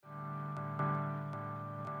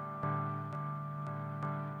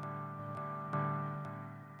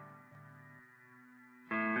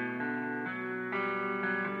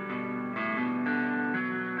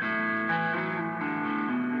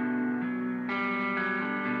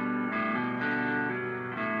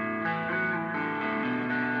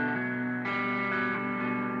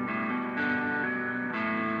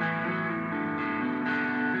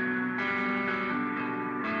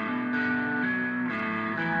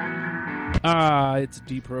It's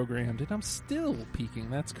deprogrammed, and I'm still peaking.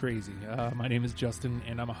 That's crazy. My name is Justin,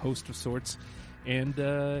 and I'm a host of sorts. And,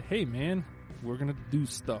 hey, man, we're gonna do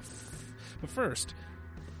stuff. But first,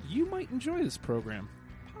 you might enjoy this program.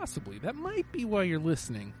 Possibly. That might be why you're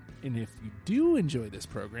listening. And if you do enjoy this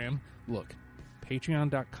program, look,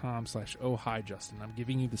 patreon.com/ohhijustin. I'm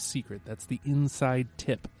giving you the secret. That's the inside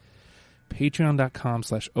tip.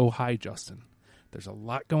 Patreon.com/ohhijustin. There's a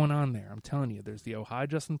lot going on there. I'm telling you, there's the Oh Hi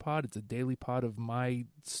Justin pod. It's a daily pod of my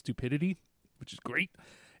stupidity, which is great.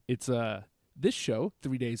 It's this show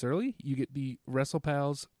 3 days early. You get the Wrestle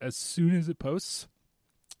Pals as soon as it posts.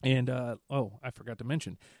 And, I forgot to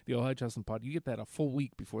mention, the Oh Hi Justin pod, you get that a full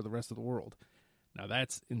week before the rest of the world. Now,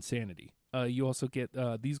 that's insanity. You also get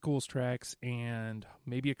these Ghouls tracks and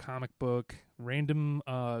maybe a comic book, random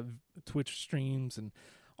Twitch streams, and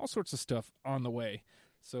all sorts of stuff on the way.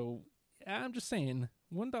 So I'm just saying,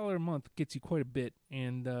 $1 a month gets you quite a bit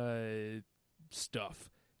and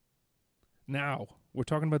stuff. Now, we're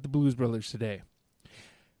talking about the Blues Brothers today.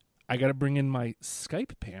 I got to bring in my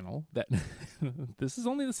Skype panel. That this is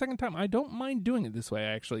only the second time. I don't mind doing it this way,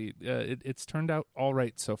 actually. It's turned out all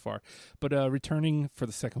right so far. But returning for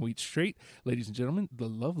the second week straight, ladies and gentlemen, the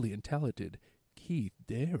lovely and talented Keith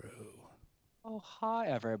Darrow. Oh, hi,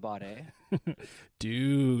 everybody.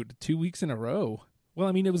 Dude, 2 weeks in a row. Well,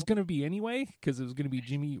 I mean, it was going to be anyway, because it was going to be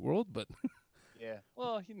Jimmy Eat World, but... Yeah,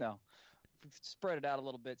 well, spread it out a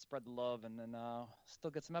little bit, spread the love, and then still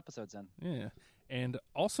get some episodes in. Yeah, and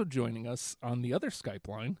also joining us on the other Skype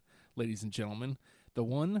line, ladies and gentlemen, the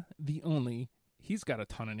one, the only, he's got a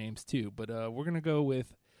ton of names too, but we're going to go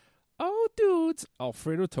with, dudes,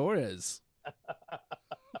 Alfredo Torres.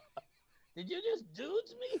 Did you just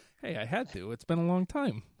dudes me? Hey, I had to. It's been a long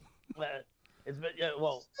time. It's been,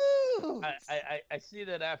 I see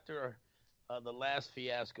that after the last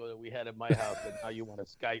fiasco that we had at my house, and now you want to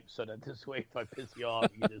Skype so that this way, if I piss you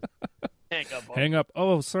off, you just hang up. Hang up.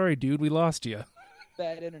 Oh, sorry, dude, we lost you.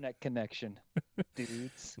 Bad internet connection,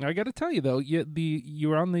 dudes. Now, I got to tell you though, you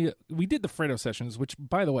were on the. We did the Fredo sessions, which,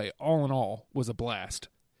 by the way, all in all, was a blast.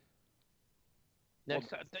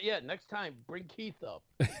 Next time, bring Keith up.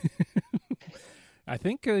 I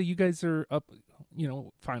think you guys are up.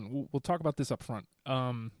 Fine. We'll talk about this up front.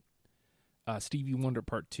 Stevie Wonder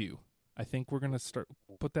Part 2. I think we're going to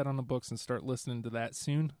put that on the books and start listening to that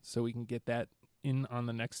soon so we can get that in on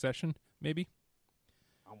the next session, maybe.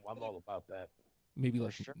 I'm all about that. Maybe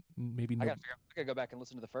Sure. Maybe I got to go back and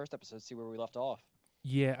listen to the first episode, see where we left off.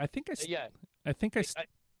 Yeah,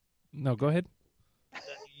 No, go ahead.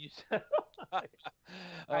 You said... the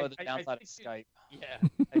downside of Skype. Yeah,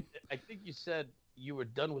 I think you said you were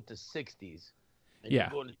done with the 60s. And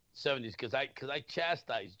yeah. You're going to the 70s because I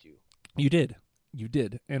chastised you. You did,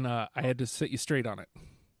 and I had to set you straight on it.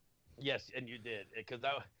 Yes, and you did because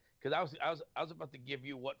I was about to give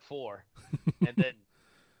you what 4, and then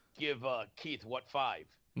give Keith what 5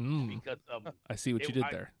 because I see what you did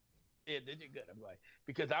there. Yeah, did you good? I'm like,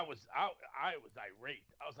 because I was irate.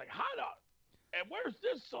 I was like, hold up, and where's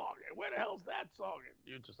this song? And where the hell's that song? And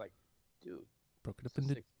you're just like, dude, broke it up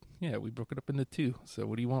into we broke it up into 2. So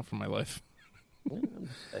what do you want from my life? I'm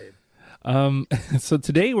just saying. So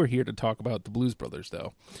today we're here to talk about the Blues Brothers,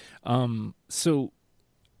 though. So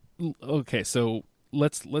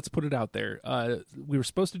let's put it out there. We were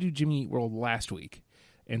supposed to do Jimmy Eat World last week,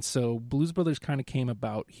 and so Blues Brothers kind of came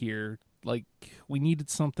about here. Like, we needed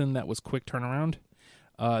something that was quick turnaround,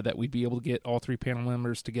 that we'd be able to get all 3 panel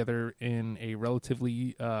members together in a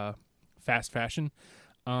relatively fast fashion.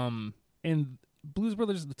 And Blues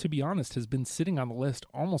Brothers, to be honest, has been sitting on the list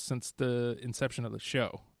almost since the inception of the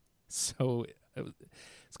show. So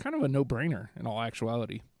it's kind of a no-brainer in all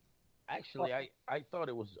actuality. Actually, I thought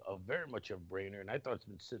it was very much a brainer, and I thought it's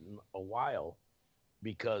been sitting a while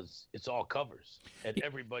because it's all covers, and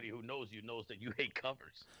everybody who knows you knows that you hate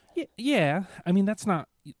covers. Yeah. I mean, that's not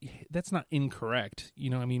incorrect.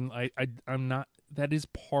 I mean, I'm not. That is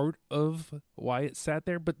part of why it sat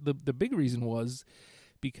there, but the big reason was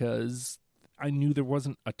because I knew there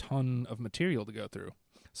wasn't a ton of material to go through.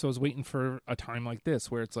 So I was waiting for a time like this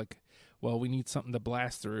where it's like, well, we need something to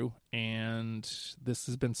blast through, and this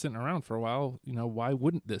has been sitting around for a while. Why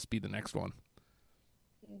wouldn't this be the next one?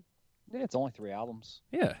 Yeah, it's only 3 albums.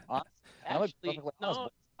 Yeah. Actually, no.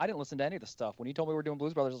 I didn't listen to any of the stuff. When you told me we were doing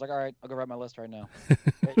Blues Brothers, I was like, all right, I'll go write my list right now.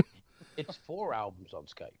 It's 4 albums on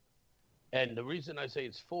Skype. And the reason I say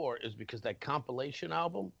it's 4 is because that compilation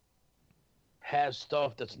album has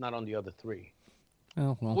stuff that's not on the other 3.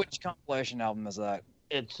 Oh, well. Which compilation album is that?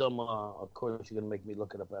 It's of course you're going to make me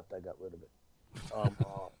look it up after I got rid of it.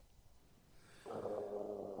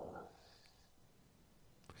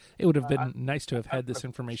 It would have been nice to have had this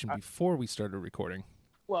information before we started recording.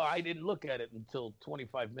 Well, I didn't look at it until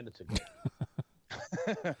 25 minutes ago.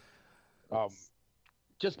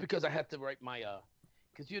 Just because I had to write my,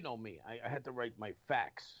 because you know me, I had to write my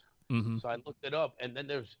facts. Mm-hmm. So I looked it up, and then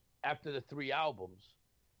after the 3 albums,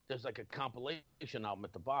 there's like a compilation album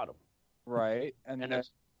at the bottom. Right. And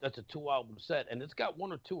that's a 2-album set, and it's got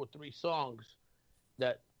 1 or 2 or 3 songs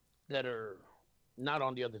that are not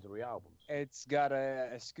on the other 3 albums. It's got a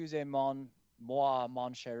Excusez-moi,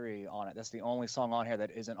 mon chéri on it. That's the only song on here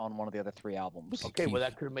that isn't on one of the other 3 albums. Okay, well,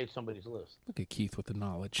 that could have made somebody's list. Look at Keith with the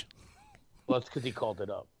knowledge. Well, it's because he called it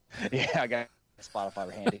up. Yeah, I got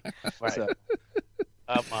Spotify handy. Right. So.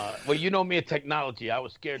 Well, you know me and technology. I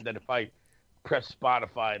was scared that if I pressed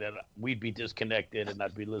Spotify, that we'd be disconnected and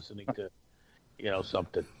I'd be listening to,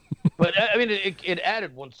 something. But I mean, it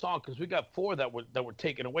added 1 song because we got 4 that were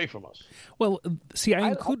taken away from us. Well, see, I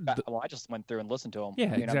included. I just went through and listened to them.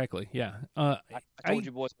 Yeah, exactly. Yeah. I told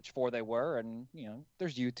you boys which 4 they were, and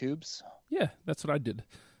there's YouTubes. Yeah, that's what I did.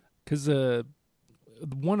 Because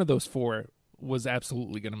one of those 4 was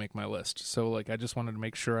absolutely going to make my list. So, like, I just wanted to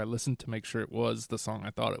make sure I listened to make sure it was the song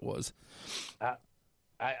I thought it was.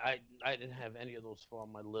 I didn't have any of those 4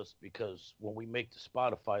 on my list because when we make the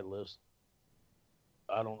Spotify list,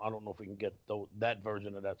 I don't know if we can get that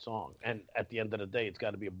version of that song. And at the end of the day, it's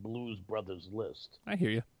got to be a Blues Brothers list. I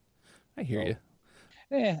hear you.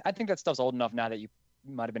 Yeah, I think that stuff's old enough now that you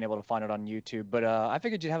might have been able to find it on YouTube. But I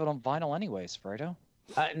figured you'd have it on vinyl anyways, Fredo.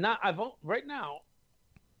 Right now.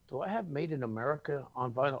 Do I have Made in America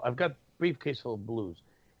on vinyl? I've got Briefcase Full of Blues,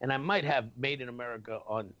 and I might have Made in America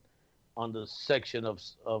on the section of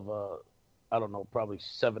I don't know, probably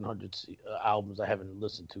 700 albums I haven't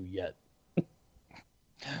listened to yet.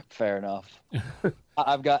 Fair enough.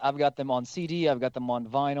 I've got them on CD. I've got them on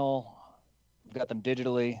vinyl. I've got them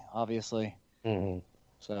digitally, obviously. Mm-hmm.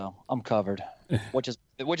 So I'm covered. which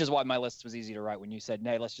is why my list was easy to write. When you said,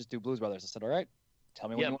 "Hey, let's just do Blues Brothers," I said, "All right, tell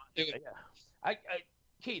me when you want to do it." Yeah.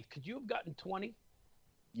 Keith, could you have gotten 20?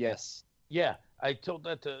 Yes. Yeah, I told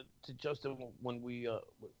that to Justin when we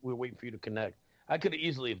were waiting for you to connect. I could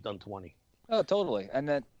easily have done 20. Oh, totally. And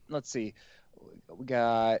then let's see, we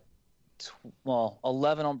got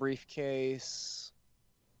 11 on Briefcase.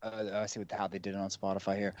 I see how they did it on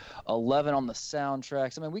Spotify here. 11 on the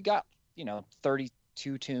soundtracks. I mean, we got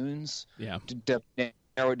 32 tunes. Yeah. To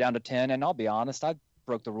narrow it down to 10. And I'll be honest, I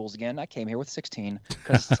broke the rules again. I came here with 16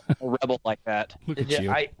 because I'm a rebel like that. Look at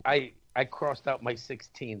you. I crossed out my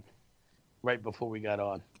 16th right before we got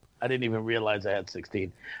on. I didn't even realize I had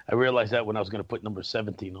 16. I realized that when I was going to put number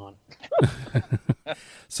 17 on.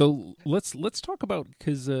 So let's talk about,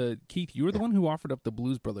 because Keith, you were the one who offered up the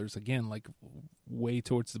Blues Brothers again, like way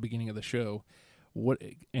towards the beginning of the show.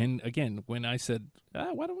 And again, when I said,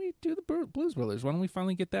 why don't we do the Blues Brothers? Why don't we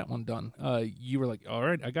finally get that one done? You were like, all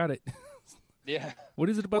right, I got it. Yeah. What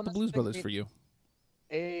is it about the Blues Brothers for you?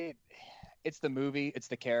 It's the movie. It's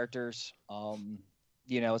the characters.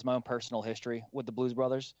 It's my own personal history with the Blues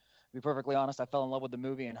Brothers. To be perfectly honest, I fell in love with the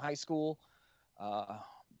movie in high school.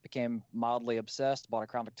 Became mildly obsessed. Bought a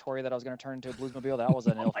Crown Victoria that I was going to turn into a Bluesmobile. That was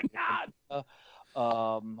an oh my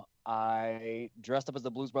God. I dressed up as the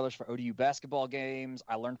Blues Brothers for ODU basketball games.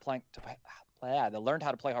 I learned I learned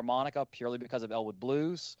how to play harmonica purely because of Elwood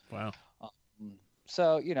Blues. Wow.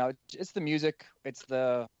 So, it's the music, it's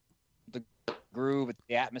the groove, it's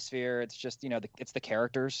the atmosphere, it's just, it's the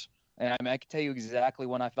characters. And I can tell you exactly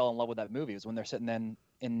when I fell in love with that movie. It was when they're sitting then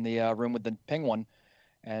in the room with the penguin,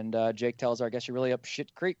 and Jake tells her, "I guess you're really up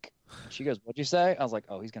shit creek." And she goes, "What'd you say?" I was like,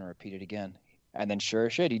 "Oh, he's going to repeat it again." And then sure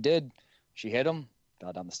as shit, he did. She hit him,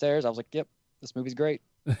 fell down the stairs. I was like, "Yep, this movie's great."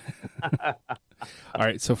 All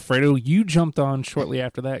right, so Fredo, you jumped on shortly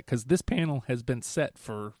after that because this panel has been set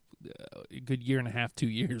for a good year and a half, 2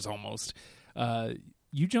 years almost.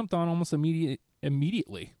 You jumped on almost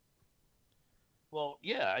immediately. Well,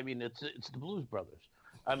 yeah, I mean it's the Blues Brothers.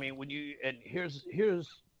 I mean here's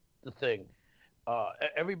the thing.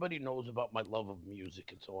 Everybody knows about my love of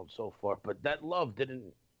music and so on and so forth, but that love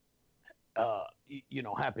didn't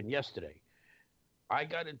happen yesterday. I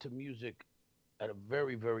got into music at a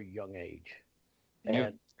very, very young age. And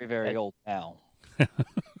you're very, very old now.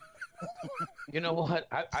 You know what?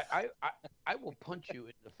 I will punch you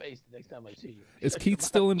in the face the next time I see you. Is Keith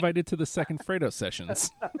still invited to the second Fredo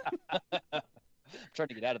sessions? I'm trying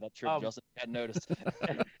to get out of that trip, Justin. I hadn't noticed.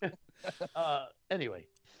 Anyway,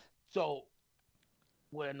 so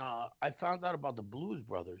when I found out about the Blues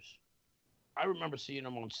Brothers, I remember seeing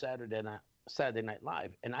them on Saturday Night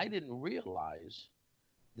Live, and I didn't realize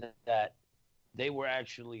that they were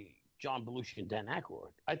actually John Belushi and Dan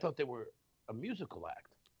Aykroyd. I thought they were a musical act.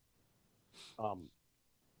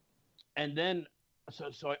 And then,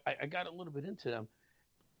 so I got a little bit into them,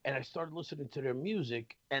 and I started listening to their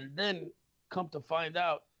music, and then come to find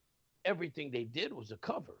out, everything they did was a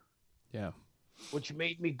cover. Yeah. Which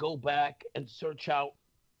made me go back and search out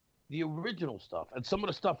the original stuff. And some of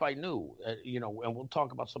the stuff I knew, and we'll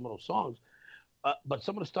talk about some of those songs, but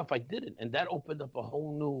some of the stuff I didn't. And that opened up a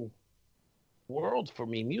whole new world for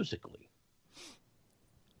me musically.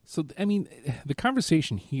 So, I mean, the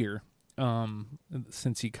conversation here,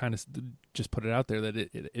 since you kind of just put it out there that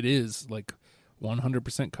it is like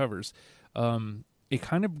 100% covers, it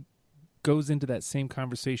kind of goes into that same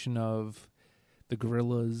conversation of the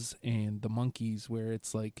Gorillaz and the Monkees, where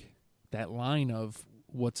it's like that line of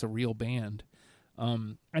what's a real band.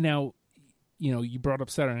 And now, you brought up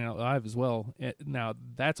Saturday Night Live as well. Now,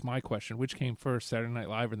 that's my question. Which came first, Saturday Night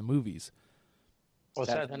Live or the movies? Well,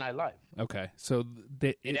 Saturday Night Live. Okay. So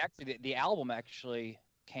the album actually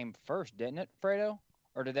came first, didn't it, Fredo?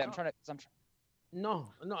 Or did that? No.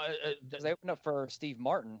 They opened up for Steve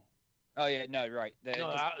Martin. Oh yeah, no, right.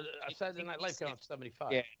 Saturday Night Live came out in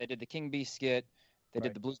 '75. Yeah, they did the King Bee skit. They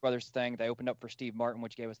did the Blues Brothers thing. They opened up for Steve Martin,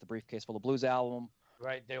 which gave us the Briefcase Full of Blues album.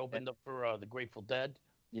 Right. They opened up for the Grateful Dead.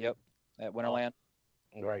 Yep. At Winterland.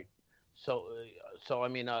 Right. So I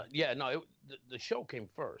mean, the show came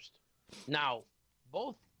first. Now,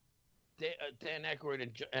 both Dan Aykroyd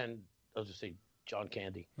and I was going to say John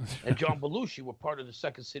Candy and John Belushi were part of the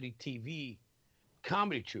Second City TV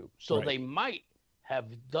comedy troupe. So they might have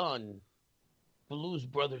done Blues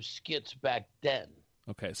Brothers skits back then.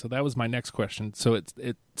 Okay, so that was my next question. So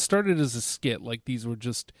it started as a skit, like these were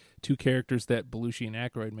just two characters that Belushi and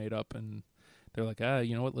Aykroyd made up, and they're like,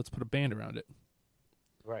 you know what, let's put a band around it.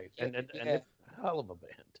 Right, and it's a hell of a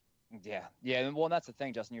band. Yeah. Well, that's the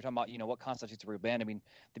thing, Justin. You're talking about, what constitutes a real band. I mean,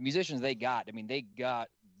 the musicians they got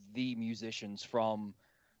the musicians from,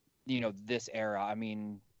 this era. I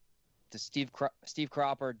mean, the Steve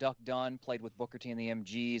Cropper, Duck Dunn played with Booker T and the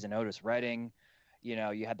MGs and Otis Redding. You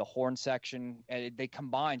had the horn section, and they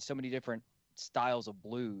combined so many different styles of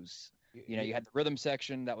blues. You had the rhythm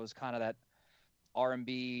section that was kind of that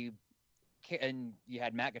R&B, and you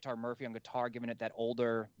had Matt Guitar Murphy on guitar, giving it that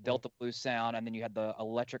older Delta blues sound, and then you had the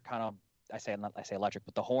electric kind of, I say electric,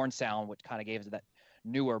 but the horn sound, which kind of gave it that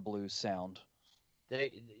newer blues sound.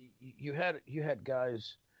 You had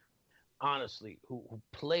guys, honestly, who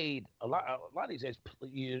played a lot of these guys.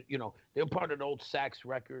 They were part of the old Sax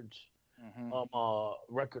Records.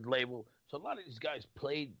 Record label. So a lot of these guys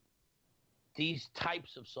played these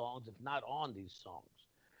types of songs, if not on these songs.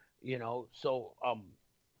 So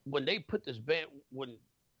when they put this band, when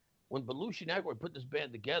Belushi and Aykroyd put this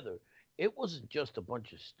band together, it wasn't just a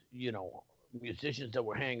bunch of musicians that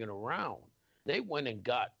were hanging around. They went and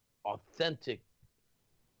got authentic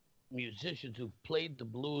musicians who played the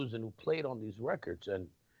blues and who played on these records, and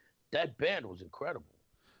that band was incredible.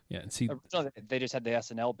 Yeah, and see, they just had the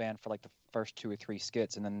SNL band for like the first 2 or 3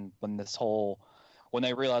 skits, and then when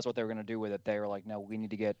they realized what they were going to do with it, they were like, "No, we need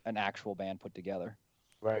to get an actual band put together."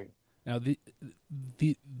 Right. Now,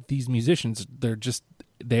 these musicians,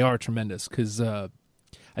 they are tremendous, because I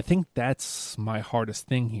think that's my hardest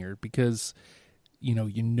thing here, because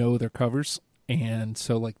their covers, and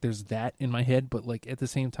so like there's that in my head, but like at the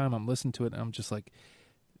same time I'm listening to it and I'm just like,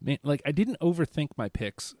 man, like I didn't overthink my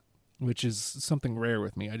picks, which is something rare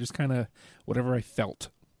with me. I just kind of, whatever I felt.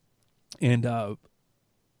 And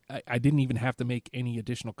I didn't even have to make any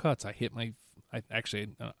additional cuts. I hit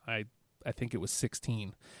I think it was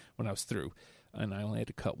 16 when I was through, and I only had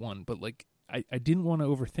to cut one. But like, I didn't want to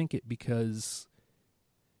overthink it, because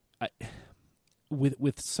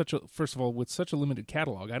with such a limited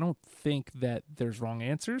catalog, I don't think that there's wrong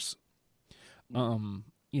answers.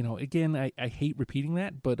 Again, I hate repeating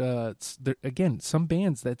that, but again, some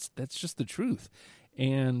bands, that's just the truth.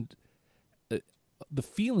 And the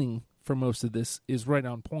feeling for most of this is right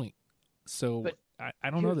on point. So I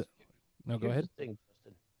don't know that. No, go ahead. The thing,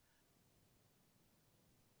 Justin.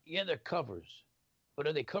 Yeah, they're covers, but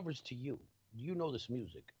are they covers to you? Do you know this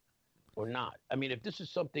music or not? I mean, if this is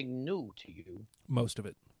something new to you, most of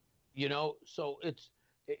it, so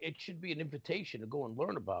it should be an invitation to go and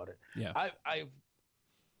learn about it. Yeah.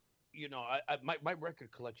 My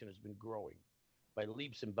record collection has been growing by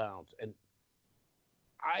leaps and bounds, and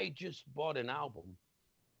I just bought an album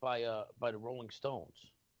by the Rolling Stones,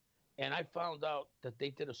 and I found out that they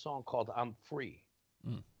did a song called "I'm Free."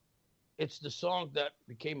 It's the song that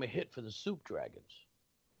became a hit for the Soup Dragons.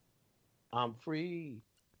 I'm free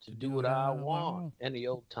to do what I want any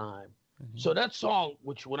old time. Mm-hmm. So that song,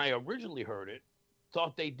 which when I originally heard it,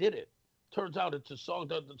 thought they did it. Turns out it's a song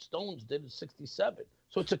that the Stones did in '67.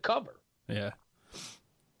 So it's a cover. Yeah.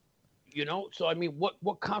 You know, so I mean,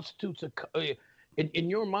 what constitutes in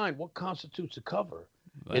your mind? What constitutes a cover?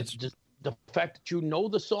 It's just the fact that you know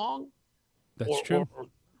the song. That's true. Or,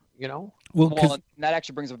 you know, well, that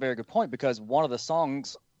actually brings up a very good point because one of the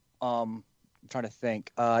songs, I'm trying to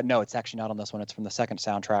think. No, it's actually not on this one. It's from the second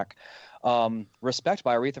soundtrack. "Respect"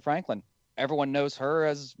 by Aretha Franklin. Everyone knows her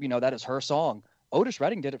as, that is her song. Otis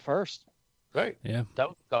Redding did it first. Right. Yeah. That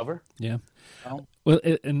was a cover. Yeah. Oh. Well,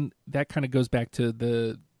 and that kind of goes back to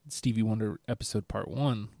the Stevie Wonder episode part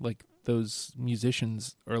 1. Like those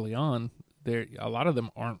musicians early on, a lot of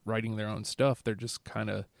them aren't writing their own stuff. They're just kind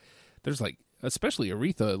of, there's like, especially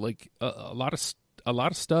Aretha, like a lot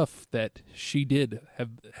of stuff that she did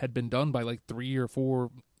had been done by like 3 or 4,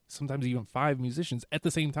 sometimes even 5 musicians at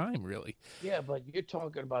the same time, really. Yeah, but you're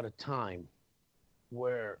talking about a time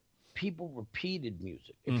where people repeated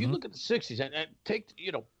music. If you look at the 60s and pick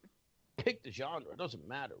the genre, it doesn't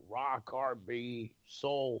matter, rock, R&B,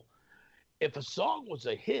 soul. If a song was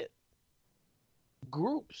a hit,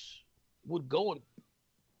 groups would go and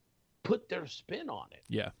put their spin on it.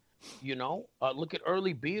 Yeah. You know, look at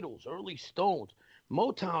early Beatles, early Stones.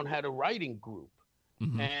 Motown had a writing group.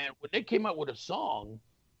 And when they came out with a song,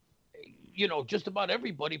 just about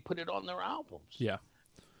everybody put it on their albums. Yeah.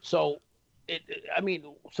 So,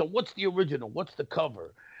 so what's the original? What's the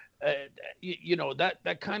cover?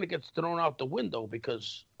 That kind of gets thrown out the window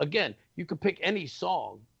because, again, you could pick any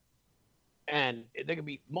song and there could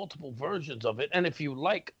be multiple versions of it. And if you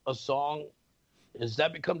like a song, does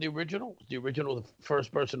that become the original? Was the original the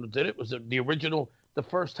first person who did it? Was it the original the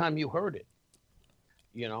first time you heard it?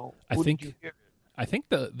 I think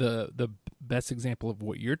the best example of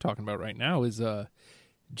what you're talking about right now is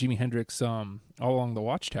Jimi Hendrix All Along the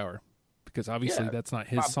Watchtower, because obviously that's not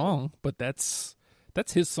his song, but that's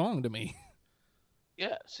his song to me.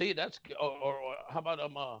 Yeah, see, that's or how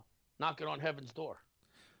about Knocking on Heaven's Door?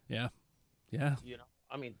 Yeah.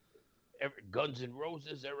 Guns N'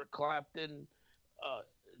 Roses, Eric Clapton,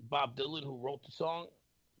 Bob Dylan, who wrote the song,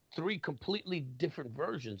 3 completely different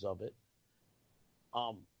versions of it.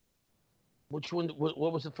 Which one? What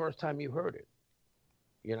was the first time you heard it?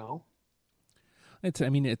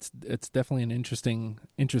 It's definitely an interesting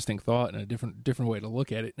thought and a different way to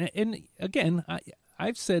look at it. And again,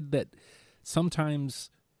 I've said that sometimes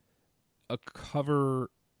a cover,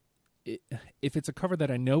 if it's a cover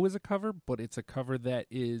that I know is a cover, but it's a cover that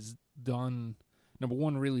is done, number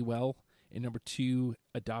 1, really well, and number 2,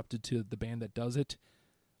 adopted to the band that does it,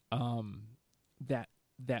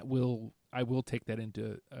 I will take that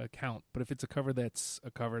into account. But if it's a cover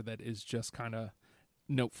that is just kind of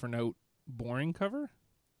note for note boring cover,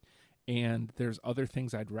 and there's other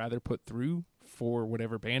things I'd rather put through for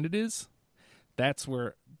whatever band it is, that's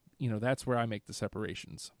where I make the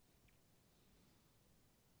separations.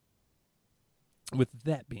 With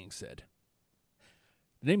that being said,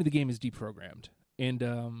 the name of the game is Deprogrammed,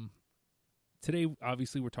 and today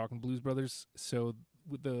obviously we're talking Blues Brothers. So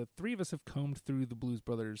the 3 of us have combed through the Blues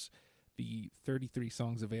Brothers, the 33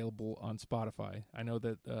 songs available on Spotify. I know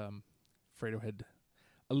that Fredo had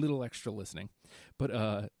a little extra listening,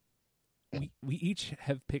 but we each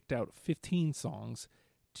have picked out 15 songs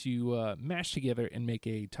to mash together and make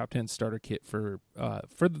a top 10 starter kit for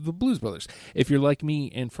the Blues Brothers. If you're like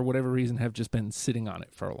me and for whatever reason have just been sitting on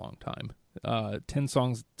it for a long time, 10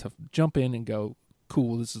 songs to jump in and go,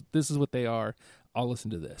 cool, this is what they are. I'll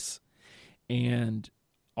listen to this. And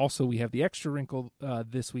also we have the extra wrinkle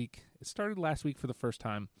this week. It started last week for the first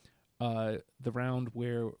time. The round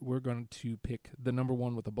where we're going to pick the number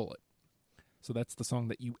 1 with a bullet. So that's the song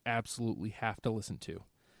that you absolutely have to listen to.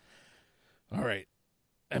 All right.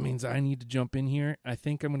 That means I need to jump in here. I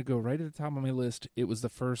think I'm going to go right at the top of my list. It was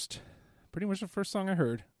pretty much the first song I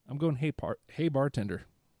heard. I'm going Hey Bartender.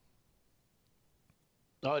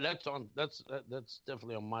 Oh, that's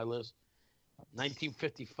definitely on my list.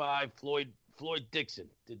 1955, Floyd Dixon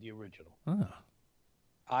did the original. Oh.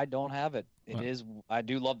 I don't have it. I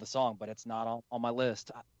do love the song, but it's not on my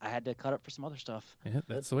list. I had to cut it for some other stuff. Yeah,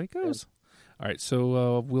 that's the way it goes. All right,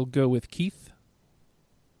 so we'll go with Keith.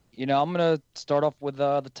 I'm going to start off with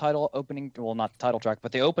the title opening, well, not the title track,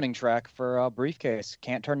 but the opening track for Briefcase,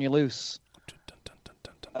 Can't Turn You Loose.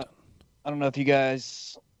 I don't know if you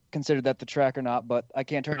guys considered that the track or not, but I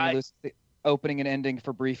Can't Turn You Loose, the opening and ending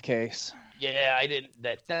for Briefcase. Yeah, I didn't.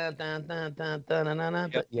 That dun, dun, dun, dun, dun, dun, dun,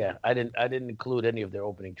 dun, Yep. Yeah, I didn't include any of their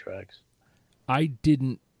opening tracks. I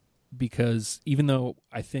didn't, because even though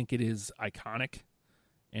I think it is iconic,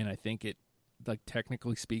 and I think it, like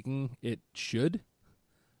technically speaking, it should.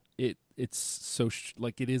 It's so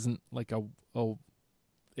like it isn't like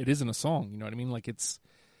it isn't a song. You know what I mean? Like it's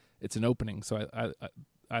an opening. So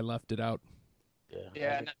I left it out.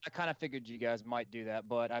 Yeah, and I kind of figured you guys might do that,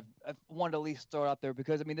 but I've wanted to at least throw it out there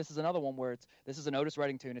because I mean this is another one where this is an Otis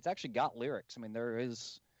Redding tune. It's actually got lyrics. I mean there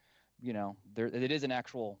is, it is an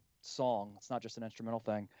actual song. It's not just an instrumental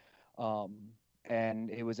thing, and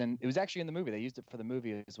it was actually in the movie. They used it for the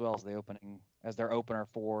movie as well as their opener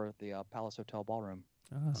for the Palace Hotel Ballroom.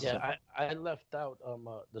 Oh. Yeah, I left out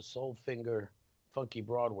the Soul Finger Funky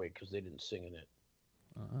Broadway because they didn't sing in it.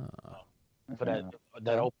 But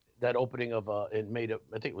that opening of I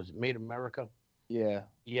think it was Made America. Yeah.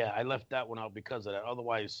 Yeah, I left that one out because of that.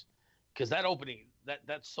 Otherwise, because that opening,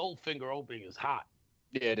 that Soul Finger opening is hot.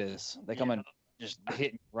 Yeah, it is. They come in just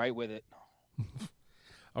hitting right with it.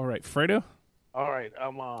 All right, Fredo. All right,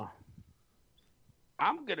 I'm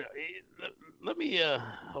gonna let me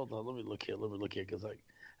hold on. Let me look here because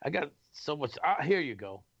I got so much. Here you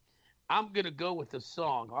go. I'm gonna go with the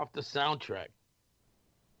song off the soundtrack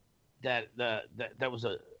that was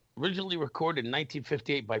originally recorded in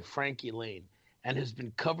 1958 by Frankie Lane and has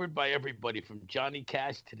been covered by everybody from Johnny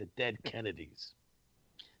Cash to the Dead Kennedys.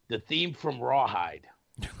 The theme from Rawhide.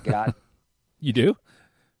 Got it. You do?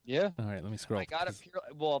 Yeah. All right, let me scroll. I got it pure.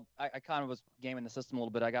 Well, I kind of was gaming the system a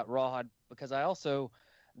little bit. I got Rawhide because I also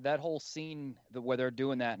that whole scene where they're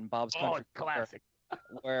doing that in Bob's Country, classic,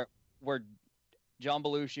 where John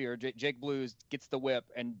Belushi or Jake Blues gets the whip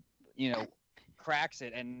and cracks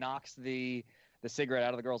it and knocks the cigarette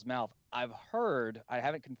out of the girl's mouth. I've heard, I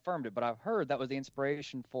haven't confirmed it, but I've heard that was the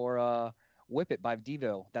inspiration for "Whip It" by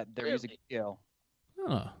Devo. That their music video.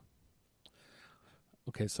 Huh.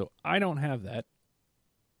 Okay, so I don't have that.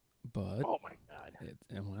 But oh my god!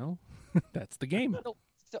 Well, that's the game.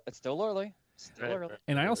 It's still early. Still early.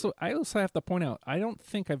 And I also have to point out, I don't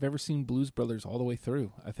think I've ever seen Blues Brothers all the way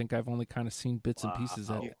through. I think I've only kind of seen bits and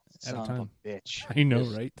pieces at a time. Bitch. I know,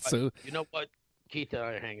 right? So you know what? Keith and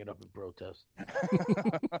I are hanging up in protest.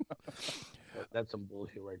 That's some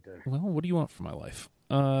bullshit right there. Well, what do you want from my life?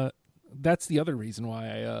 That's the other reason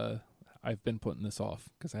why I've been putting this off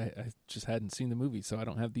because I just hadn't seen the movie, so I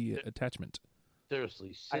don't have the attachment.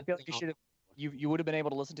 Seriously, I feel like you should have. You would have been able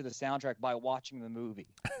to listen to the soundtrack by watching the movie,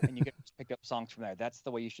 and you could just pick up songs from there. That's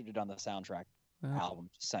the way you should have done the soundtrack album.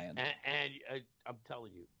 Just saying. And I'm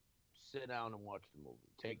telling you, sit down and watch the movie.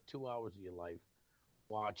 Take 2 hours of your life,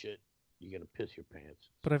 watch it. You're gonna piss your pants.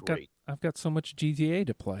 But I've got so much GTA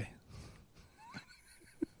to play.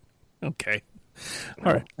 Okay,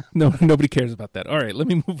 all right. No, nobody cares about that. All right, let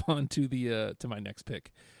me move on to to my next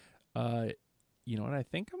pick. You know what? I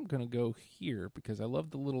think I'm gonna go here because I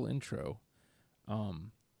love the little intro.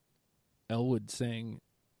 Elwood saying,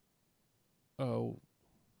 "Oh,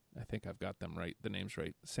 I think I've got them right. The names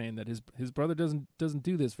right. Saying that his brother doesn't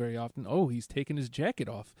do this very often. Oh, he's taking his jacket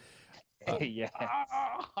off. Yeah.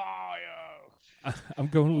 I'm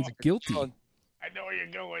going with guilty. I know where you're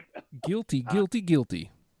going. Guilty.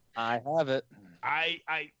 I have it.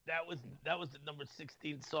 That was the number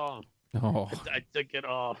 16 song. Oh, I took it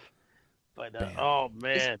off. But oh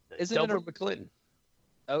man, Isn't Delbert it McClinton?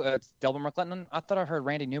 Oh, it's Delbert McClinton. I thought I heard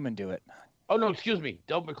Randy Newman do it. Oh no, excuse me,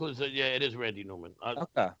 Delbert McClinton. Yeah, it is Randy Newman.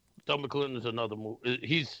 Okay. Delbert McClinton is another movie.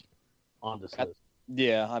 He's on this list.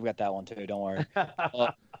 Yeah, I've got that one too. Don't worry.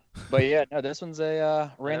 But yeah, no, this one's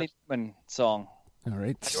a Randy Newman song. all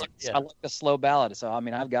right. I like the slow ballad, so I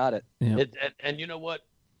mean, I've got it. Yeah. And you know what?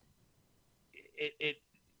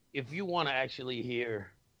 If you want to actually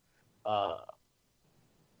hear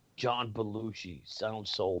John Belushi sound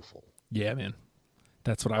soulful. Yeah, man.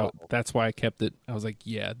 That's why I kept it. I was like,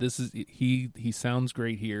 yeah, this is he sounds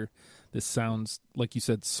great here. This sounds like you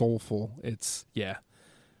said soulful. I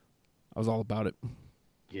was all about it.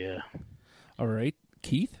 Yeah. All right,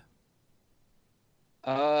 Keith?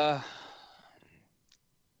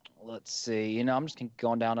 Let's see. I'm just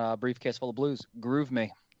going down a briefcase full of blues. Groove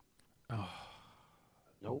Me. Oh.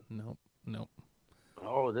 Nope.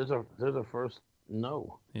 Oh, there's a first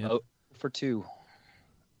no. Yeah. Oh, for 2.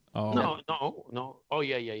 Oh. No. Oh,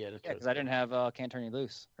 yeah. Because I didn't have Can't Turn You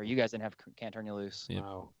Loose. Or you guys didn't have Can't Turn You Loose. Yeah.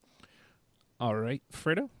 No. All right,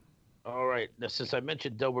 Fredo? All right. Now, since I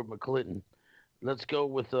mentioned Delbert McClinton, let's go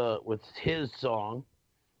with his song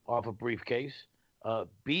off a briefcase.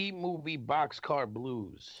 B-Movie Boxcar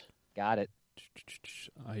Blues. Got it.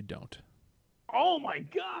 I don't. Oh my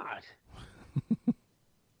God.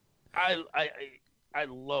 I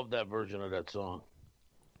love that version of that song.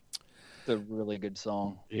 It's a really good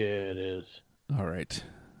song. Yeah, it is. All right.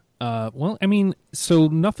 Well, I mean, so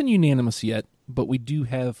nothing unanimous yet, but we do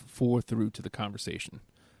have 4 through to the conversation.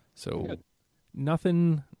 So Good.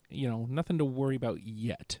 nothing to worry about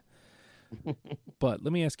yet. But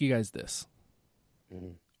let me ask you guys this.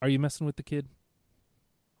 Mm-hmm. Are you messing with the kid?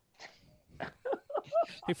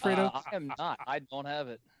 Hey, Fredo. I am not. I don't have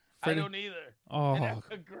it. I Fredo. don't either. Oh, And that's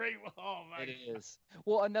a great one. Oh my! It is.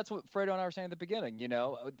 Well, and that's what Fredo and I were saying at the beginning.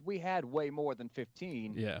 We had way more than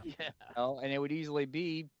 15. yeah. Yeah, And it would easily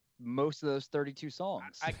be most of those 32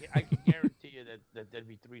 songs. I can guarantee you that there'd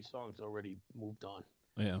be 3 songs already moved on.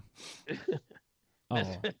 Yeah. Oh,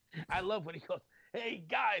 That's- I love when he goes, "Hey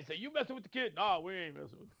guys, are you messing with the kid?" No, we ain't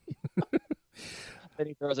messing with. Then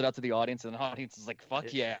he throws it out to the audience, and the audience is like,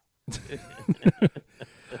 "Fuck yeah!"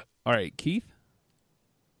 all right, Keith.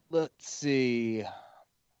 Let's see.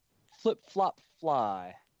 Flip flop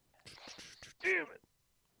fly. Damn it!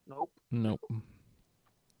 Nope. Nope.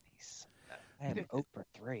 Nice. I am 0 for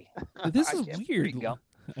 3. This I is can't- There weird. you go.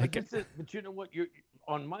 I But, get- but you know what? You're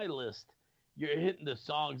on my list. You're hitting the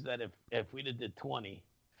songs that if we'd have did 20,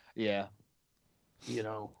 Yeah, you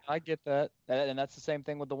know. I get that, and that's the same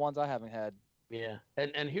thing with the ones I haven't had. Yeah.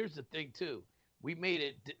 And here's the thing too. We made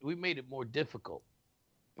it more difficult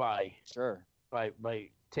by Sure.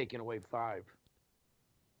 taking away 5.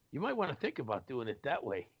 You might want to think about doing it that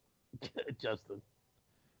way, Justin.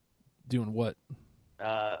 Doing what?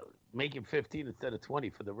 Making 15 instead of 20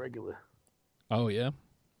 for the regular. Oh, yeah.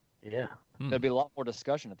 Yeah. There'd be a lot more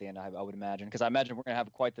discussion at the end, I would imagine, because I imagine we're gonna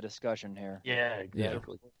have quite the discussion here Yeah,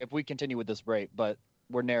 exactly. if we continue with this rate. But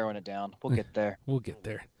we're narrowing it down. We'll get there. We'll get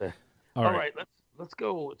there. There. All All right. right, let's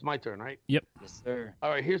go. It's my turn, right? Yep. Yes, sir. All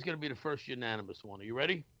right, here's going to be the first unanimous one. Are you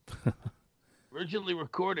ready? Originally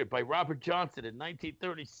recorded by Robert Johnson in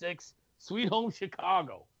 1936, Sweet Home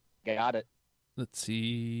Chicago. Got it. Let's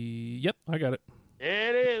see. Yep, I got it.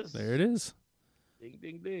 There it is. There it is. Ding,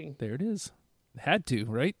 ding, ding. There it is. Had to,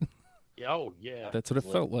 right? Yeah, oh, yeah. That's what it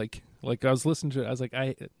felt like. Like I was listening to it, I was like,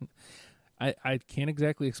 I can't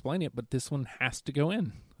exactly explain it, but this one has to go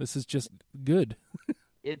in. This is just good.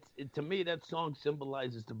 To me, that song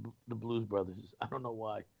symbolizes the Blues Brothers. I don't know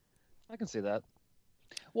why. I can see that.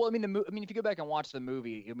 Well, I mean, if you go back and watch the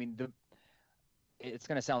movie, I mean, it's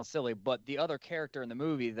going to sound silly, but the other character in the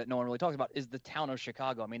movie that no one really talks about is the town of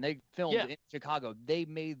Chicago. I mean, they filmed Yeah. in Chicago. They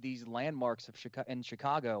made these landmarks of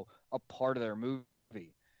Chicago a part of their movie.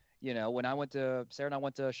 When Sarah and I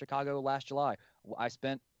went to Chicago last July, I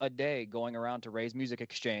spent a day going around to Ray's Music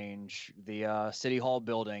Exchange, the City Hall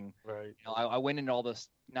building. Right. I went into all this,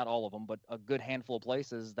 not all of them, but a good handful of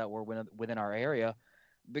places that were within our area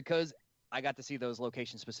because I got to see those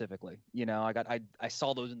locations specifically. I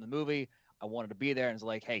saw those in the movie. I wanted to be there, and it's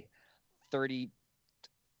like, hey, 40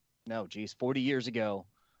 years ago,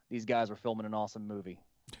 these guys were filming an awesome movie.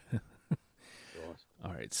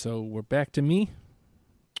 All right, so we're back to me.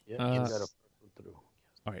 Yeah, Uh, you got a first one through.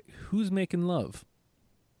 All right, who's making love?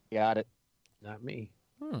 Got it. Not me.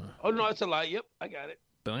 Huh. Oh, no, that's a lie. Yep, I got it.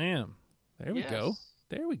 Bam. There we go. Yes.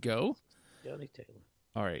 There we go. Johnny Taylor.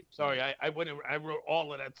 All right. Sorry, I went and I wrote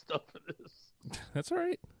all of that stuff for this. That's all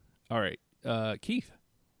right. All right. Keith.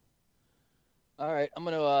 All right, I'm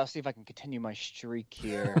gonna see if I can continue my streak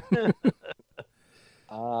here.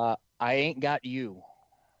 I Ain't Got You.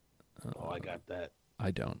 Oh, I got that. I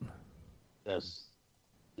don't. That's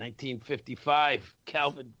 1955,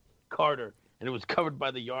 Calvin Carter, and it was covered by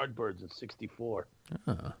the Yardbirds in '64.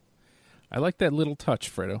 I like that little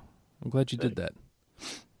touch, Fredo. I'm glad you did that.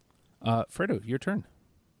 Fredo, your turn.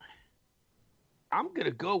 I'm gonna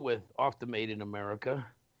go with "Off the Made in America,"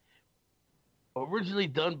 originally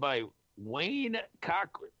done by Wayne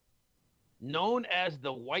Cochran, known as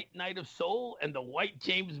the White Knight of Soul and the White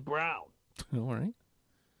James Brown. All right.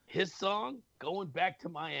 His song, "Going Back to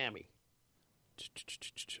Miami."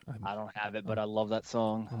 I don't have it, but I love that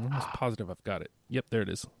song. I'm almost positive I've got it. Yep, there it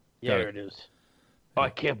is. Yeah, Got there it is. Oh, I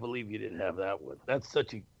can't believe you didn't have that one. That's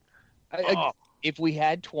such a. Oh, If we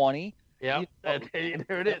had 20, yeah, there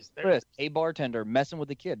it is. There. Chris, a bartender, messing with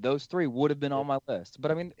the kid, those 3 would have been on my list. But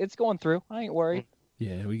I mean, it's going through. I ain't worried.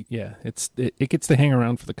 Yeah, it gets to hang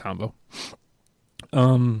around for the combo.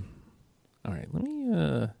 All right, let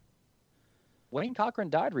me Wayne Cochran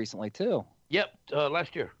died recently too. Yep,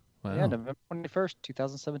 last year. wow. Yeah, November 21st,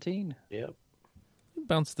 2017. Yep. Let me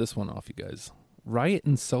bounce this one off you guys. Riot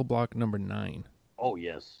in Cell Block number 9. Oh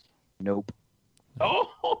yes. Nope. Oh.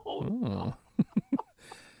 Oh.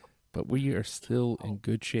 But we are still in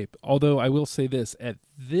good shape. Although I will say this, at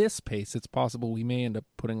this pace, it's possible we may end up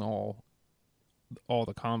putting all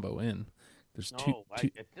the combo in. There's No,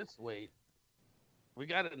 two, at this weight, we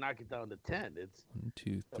got to knock it down to 10. It's 1,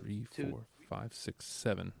 2, 3, two- 4, 5, 6,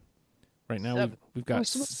 7. Right now Seven. we've got Oh,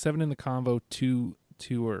 so- 7 in the combo. Two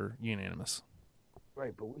are unanimous.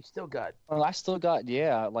 right, but we still got. Well, I still got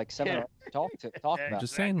like 7 Yeah. to talk Yeah. about.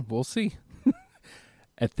 Just saying, we'll see.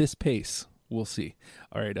 At this pace, we'll see.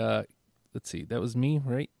 All right, let's see. That was me,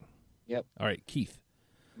 right? Yep. All right, Keith.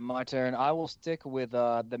 My turn. I will stick with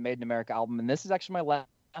the Made in America album, and this is actually my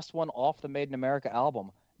last one off the Made in America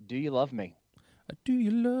album. Do You Love Me? Do you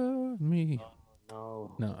love me?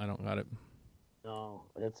 No, No, I don't got it. no,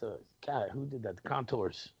 that's a God. Who did that? The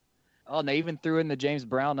Contours. Oh, and they even threw in the James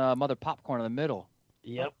Brown Mother Popcorn in the middle.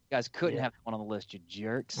 Yep. You guys couldn't Yeah. have that one on the list, you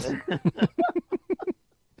jerks.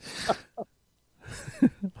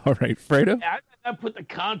 All right, Fredo. I put the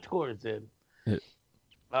Contours in.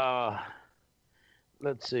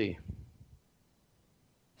 Let's see.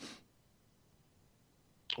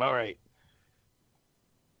 All right.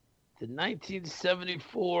 The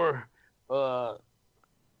 1974.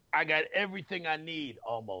 I got everything I need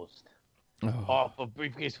almost Oh, off of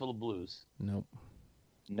Briefcase Full of Blues. nope.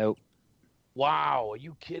 Nope. Wow, are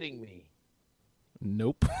you kidding me?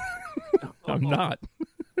 Nope. I'm not.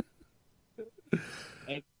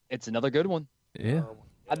 It's another good one. Yeah.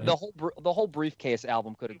 The whole Briefcase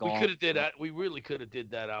album could have We gone. could have did that. We really could have did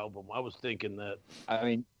that album. I was thinking that. I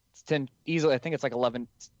mean, it's 10 easily. I think it's like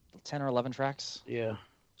 10 or 11 tracks. Yeah.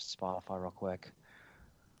 Spotify, real quick.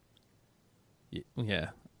 Yeah.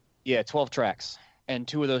 Yeah, 12 tracks, and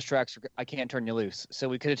 2 of those tracks are I Can't Turn You Loose. So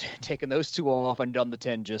we could have taken those 2 off and done the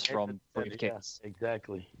 10 just from Briefcase. Yeah,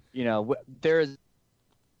 exactly. You know, there is.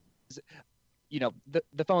 You know,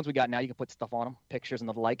 the phones we got now, you can put stuff on them, pictures and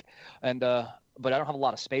the like, and but I don't have a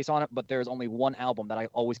lot of space on it. But there's only one album that I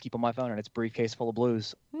always keep on my phone, and it's Briefcase Full of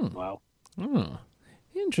Blues. Wow. Oh,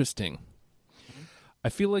 interesting. I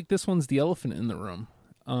feel like this one's the elephant in the room.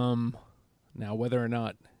 Now, whether or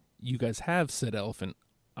not you guys have said elephant,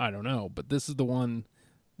 I don't know. But this is the one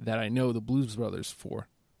that I know the Blues Brothers for.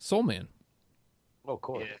 Soul Man. Oh, of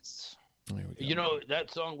course. Yes. There we go. You know, that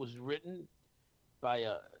song was written by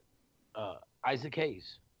Isaac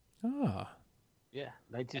Hayes. Ah, Yeah,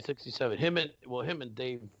 1967. Him and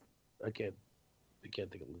Dave. I can't think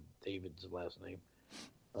of David's last name.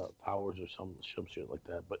 Powers or some shit like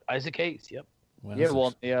that. But Isaac Hayes. Yep. well, Yeah,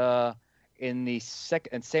 so- well, in the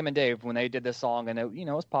second, and Sam and Dave, when they did this song, and it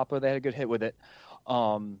was popular, they had a good hit with it.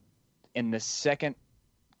 In the second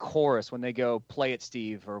chorus, when they go "Play It,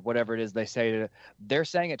 Steve" or whatever it is they say, they're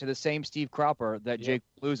saying it to the same Steve Cropper that Yep. Jake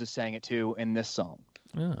Blues is saying it to in this song.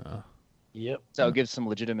 ah. Yep. So it gives some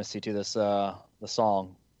legitimacy to this the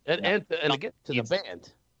song. And again to the Yes.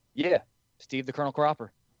 band. Yeah, Steve the Colonel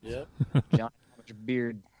Cropper, Yep. John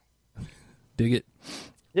Beard. Dig it.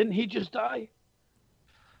 Didn't he just die?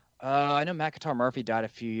 I know Matt Guitar Murphy died a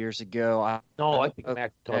few years ago. No, I think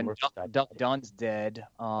Mac And Murphy died. Dunn's dead.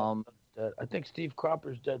 I think Steve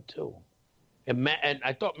Cropper's dead too. And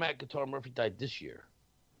I thought Matt Guitar Murphy died this year.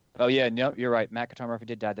 Oh yeah, no, you're right. Matt Guitar Murphy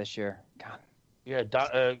did die this year. God. Yeah,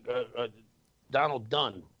 Donald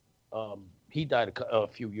Dunn. He died a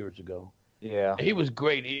few years ago. Yeah. He was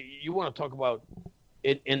great. You want to talk about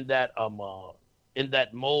in that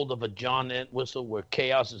mold of a John Entwistle where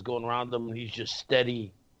chaos is going around him and he's just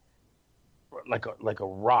steady, like a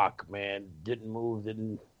rock, man. Didn't move.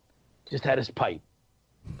 Just had his pipe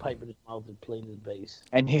in his mouth and played his bass.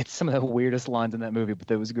 And he had some of the weirdest lines in that movie, but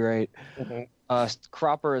that was great. Mm-hmm.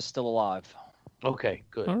 Cropper is still alive. Okay,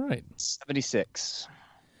 good. All right. 76.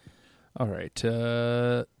 All right.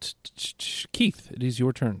 Keith, it is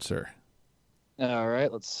your turn, sir. All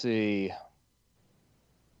right, let's see.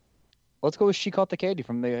 Let's go with She Caught the Katy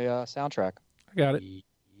from the soundtrack. I got it.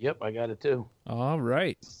 Yep, I got it too. All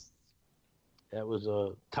right. That was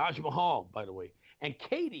Taj Mahal, by the way. And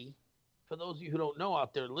Katy, for those of you who don't know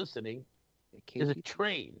out there listening, is a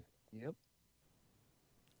train. Yep.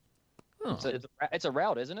 Oh, It's a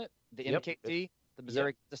route, isn't it? The Yep. MKT, the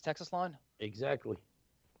Missouri, this Texas line. Exactly.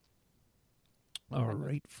 all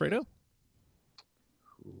right, Fredo.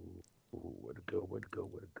 Ooh, where to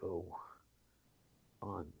go?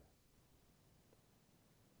 On.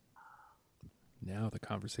 Now the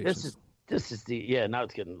conversation. This is now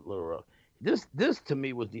it's getting a little rough. This to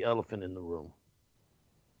me was the elephant in the room.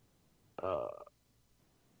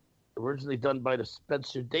 Originally done by the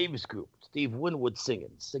Spencer Davis Group, Steve Winwood singing,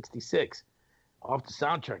 66, off the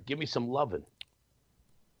soundtrack. Give Me Some Lovin'.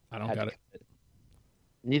 I don't got it.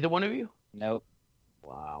 Neither one of you? Nope.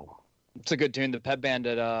 Wow. It's a good tune. The pep band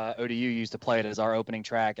at ODU used to play it as our opening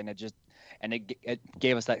track, and it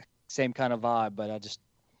gave us that same kind of vibe. But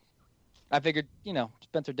I figured,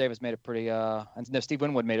 Spencer Davis made it pretty, and Steve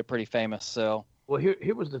Winwood made it pretty famous. So Well,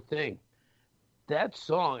 here was the thing. That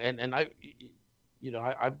song, and I've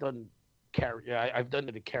done I've done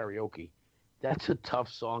it at karaoke. That's a tough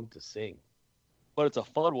song to sing. but it's a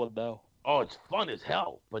fun one though. Oh, it's fun as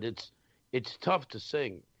hell, but it's tough to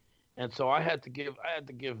sing, and so I had to give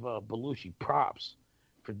Belushi props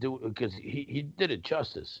for doing because he did it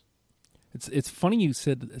justice. It's funny you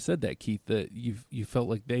said that, Keith, that you felt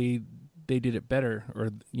like they did it better, or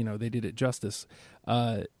they did it justice.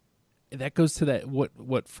 That goes to that what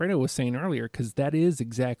Fredo was saying earlier, because that is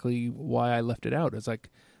exactly why I left it out. It's like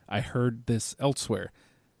I heard this elsewhere.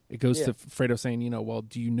 It goes to Fredo saying, well,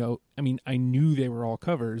 do you know? I mean, I knew they were all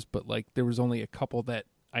covers, but like there was only a couple that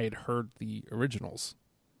I had heard the originals.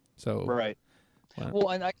 So right. Well,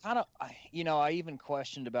 and I kind of, I even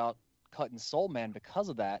questioned about cutting Soul Man because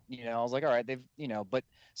of that. I was like, all right, but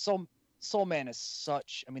Soul Man is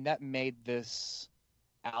such. I mean, that made this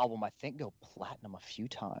album, I think, go platinum a few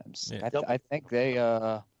times. Yeah. I think they.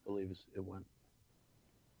 I believe it went.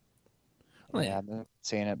 Yeah, I'm not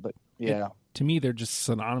seeing it, but yeah. To me, they're just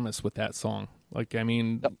synonymous with that song. Like, I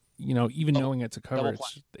mean, even knowing it's a cover,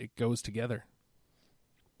 it goes together.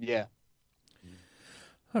 Yeah.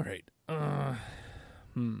 All right. All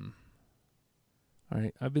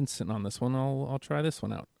right. I've been sitting on this one. I'll try this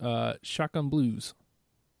one out. Shotgun Blues.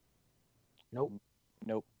 Nope.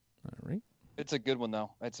 All right. It's a good one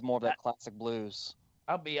though. It's more of that classic blues.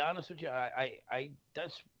 I'll be honest with you. I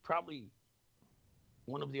that's probably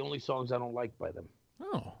one of the only songs I don't like by them.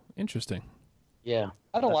 Oh, interesting. Yeah.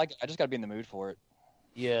 I don't like it. I just got to be in the mood for it.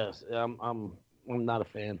 Yes, I'm not a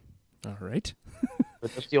fan. All right.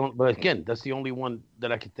 But again, that's the only one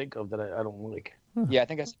that I could think of that I don't like. Huh. Yeah, I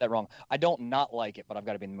think I said that wrong. I don't not like it, but I've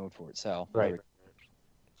got to be in the mood for it. So right.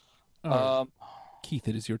 Keith,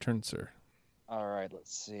 it is your turn, sir. All right.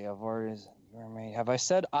 Let's see. Have I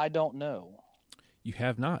said I don't know? You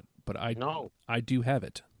have not, but I do have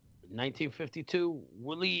it. 1952,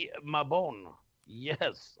 Willie Mabon.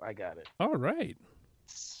 Yes, I got it. All right.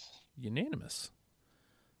 Unanimous.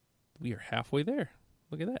 We are halfway there.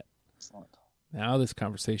 Look at that. Excellent. Now this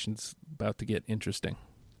conversation's about to get interesting.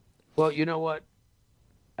 Well, you know what?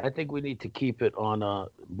 I think we need to keep it on a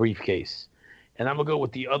Briefcase. And I'm going to go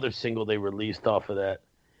with the other single they released off of that.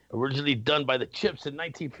 Originally done by the Chips in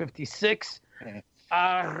 1956.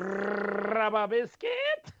 Rubber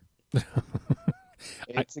Biscuit.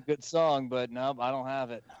 It's a good song, but no, I don't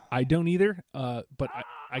have it. I don't either. But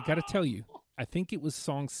I got to tell you, I think it was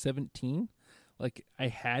song 17. Like I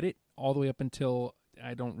had it all the way up until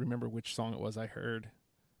I don't remember which song it was I heard.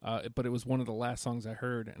 But it was one of the last songs I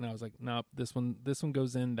heard, and I was like, nope, this one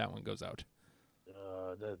goes in, that one goes out.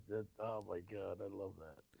 Oh my God, I love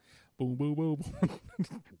that. Boom, boom, boom.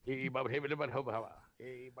 You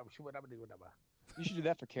should do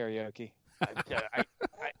that for karaoke.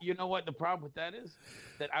 You know what the problem with that is?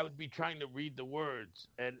 That I would be trying to read the words,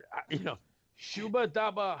 and Shuba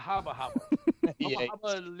Daba Haba Haba.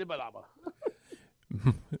 Haba Liba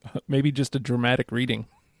Laba. Maybe just a dramatic reading.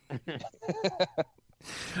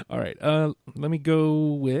 All right. Let me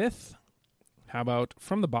go with, how about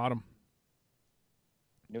From the Bottom?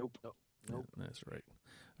 Nope. That's right.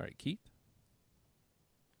 All right, Keith?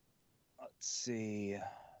 Let's see.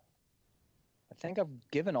 I think I've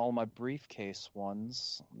given all my Briefcase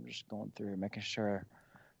ones. I'm just going through, making sure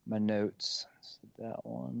my notes. That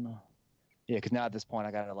one. Yeah, because now at this point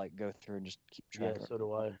I got to go through and just keep track. Yeah, so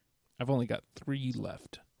do I. I've only got 3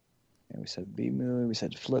 left. And we said B-Movie. We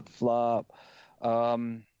said Flip Flop. Yeah,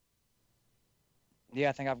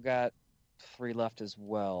 I think I've got 3 left as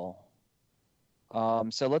well.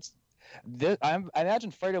 So let's. I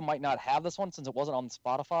imagine Fredo might not have this one since it wasn't on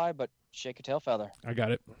Spotify, but Shake Your Tail Feather. I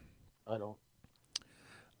got it. I don't.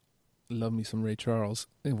 Love me some Ray Charles.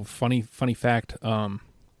 Funny fact.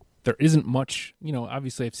 There isn't much.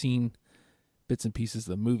 Obviously I've seen bits and pieces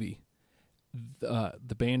of the movie.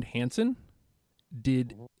 The band Hanson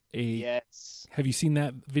did a. Yes. Have you seen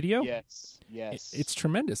that video? Yes. It's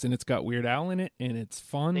tremendous, and it's got Weird Al in it, and it's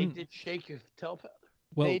fun. They did Shake Your Tail Feather.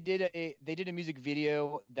 Well, they did a music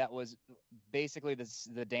video that was basically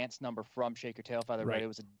the dance number from Shake Your Tail Feather, right? But it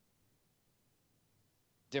was a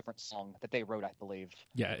different song that they wrote, I believe.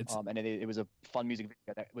 Yeah, it's and it was a fun music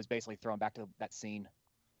video that was basically thrown back to that scene.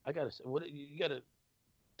 I gotta say, you gotta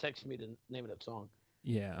text me the name of that song.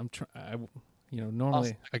 Yeah, I'm trying.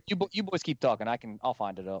 Normally you boys keep talking. I'll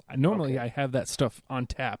find it up. Normally I have that stuff on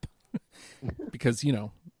tap because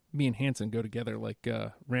me and Hanson go together like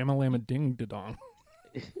Rama Lama Ding Dong.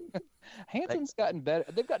 Hanson's gotten better.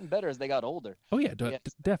 They've gotten better as they got older. Oh yeah,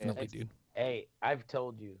 definitely, dude. Hey, I've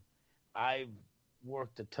told you, I've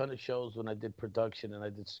worked a ton of shows when I did production and I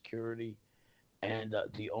did security, and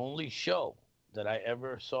the only show that I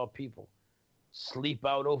ever saw people sleep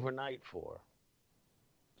out overnight for,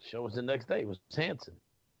 the show was the next day. It was Hanson.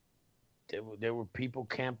 There were people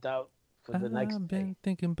camped out for the next day. I've been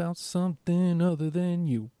thinking about something other than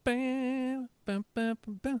you. Bam, bam, bam,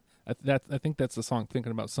 bam, bam. I think that's the song,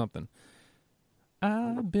 Thinking About Something.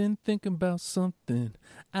 I've been thinking about something.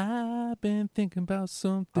 I've been thinking about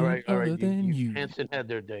something All right. other than you. Hanson had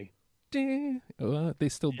their day. They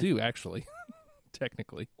still do, actually,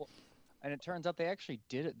 technically. And it turns out they actually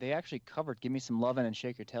did it. They actually covered "Give Me Some Lovin' and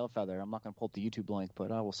Shake Your Tail Feather." I'm not going to pull up the YouTube link,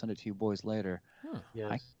 but I will send it to you boys later.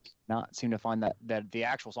 Yes. I not seem to find that the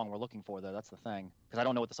actual song we're looking for though. That's the thing, because I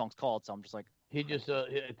don't know what the song's called, so I'm just like, He just,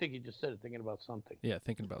 I think he just said it, thinking about something. Yeah,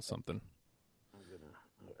 thinking about something.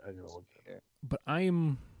 I'm gonna look at it. But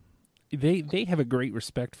they have a great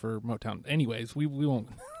respect for Motown. Anyways, we won't.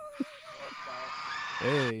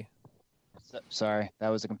 Hey. sorry, that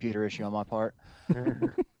was a computer issue on my part.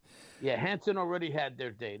 Yeah, Hanson already had their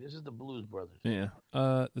day. This is the Blues Brothers. Yeah.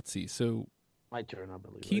 Let's see. So My turn, I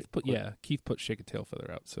believe. Keith right? Keith put "Shake a Tail Feather"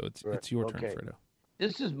 out, so it's Right. your turn, Okay. Fredo.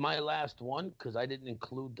 This is my last one because I didn't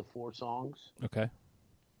include the 4 songs. Okay.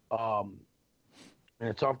 And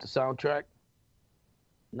it's off the soundtrack.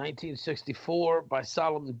 1964 by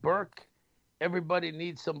Solomon Burke. Everybody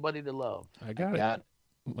Needs Somebody to Love. I got it. Yeah,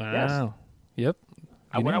 Wow. Yep.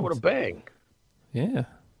 I went out with a bang. Yeah.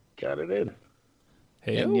 Got it in.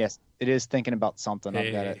 Hey. and yes, it is thinking about something.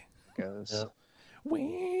 I've got it. Hey. Goes. Yeah.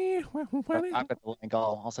 I've got the link.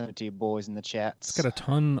 I'll send it to you boys in the chats. It's got a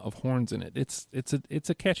ton of horns in it. It's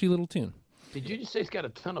a catchy little tune. Did you just say it's got a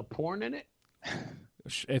ton of porn in it?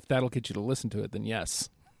 If that'll get you to listen to it, then yes.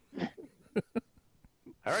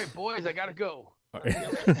 All right, boys, I gotta go. All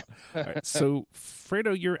right. All right. So,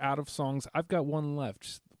 Fredo, you're out of songs. I've got one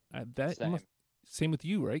left. Same with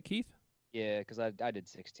you, right, Keith? Yeah, because I did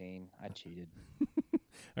 16. I cheated. All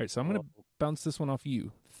right. So I'm gonna bounce this one off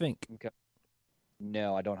you. Think. Okay.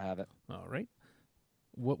 No, I don't have it. All right.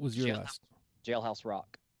 What was your last? Jailhouse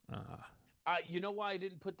Rock. You know why I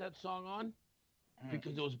didn't put that song on?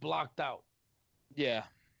 Because it was blocked out. Yeah.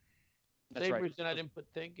 That's Same right. reason I didn't put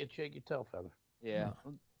Think and Shake Your Tail Feather. Yeah.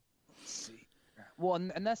 Let's see. Well,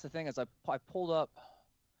 and that's the thing is I pulled up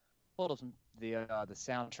some the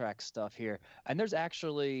soundtrack stuff here, and there's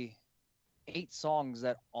actually 8 songs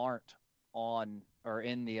that aren't on or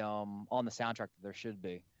in the on the soundtrack that there should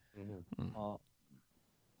be. Mm-hmm.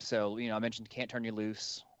 So I mentioned "Can't Turn You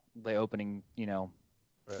Loose," the opening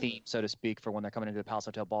theme, so to speak, for when they're coming into the Palace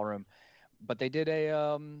Hotel Ballroom. But they did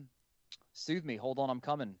a "Soothe Me, Hold On, I'm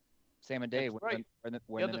Coming." Sam and Dave. That's right.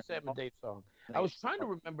 The other Sam and Dave song. I was trying to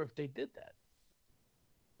remember if they did that.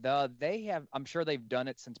 They have. I'm sure they've done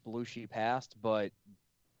it since Belushi passed, but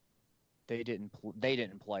they didn't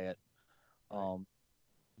play it.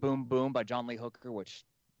 "Boom Boom" by John Lee Hooker, which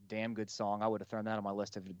damn good song. I would have thrown that on my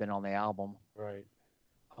list if it had been on the album. Right.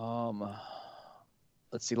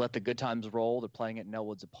 Let's see. "Let the Good Times Roll." They're playing it in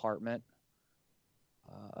Elwood's apartment.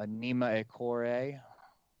 "Anima e Core,"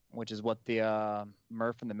 which is what the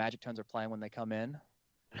Murph and the Magic Tones are playing when they come in.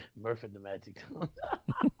 Murph and the Magic Tones.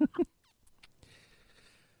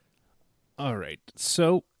 All right.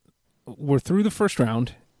 So we're through the first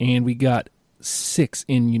round, and we got 6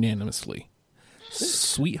 in unanimously.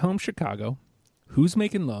 "Sweet Home Chicago," "Who's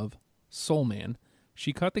Making Love," "Soul Man,"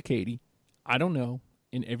 "She Caught the Katy," "I Don't Know,"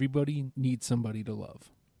 and "Everybody Needs Somebody to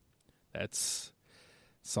Love." That's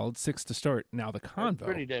solid 6 to start. Now the convo. That's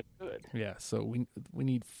pretty damn good. Yeah, so we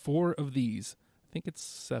need 4 of these. I think it's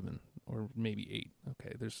 7 or maybe 8.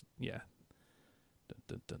 Okay, there's Hold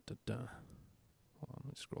on, let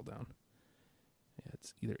me scroll down. Yeah,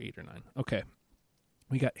 it's either 8 or 9. Okay.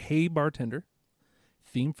 We got "Hey Bartender,"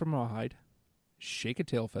 "Theme from Rawhide," "Shake a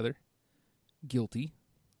Tail Feather," "Guilty,"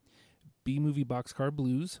 B-Movie Boxcar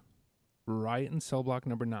Blues, "Riot in Cell Block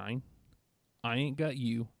Number 9, "I Ain't Got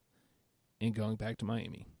You," and "Going Back to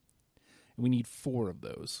Miami." And we need 4 of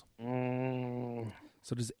those.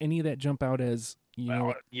 So does any of that jump out as, know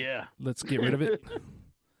what, yeah, let's get rid of it?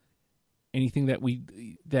 Anything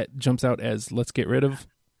that jumps out as let's get rid of?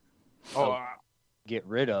 Get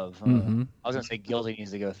rid of. Mm-hmm. I was gonna say "Guilty"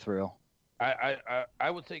 needs to go through. I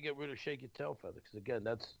would say get rid of Shake Your Tail Feather because again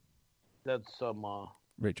that's some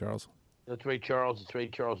Ray Charles. That's Ray Charles. It's Ray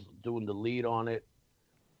Charles doing the lead on it.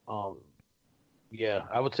 Yeah,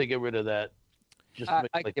 I would say get rid of that. I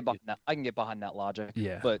can get behind that. I can get behind that logic.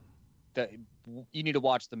 Yeah, but you need to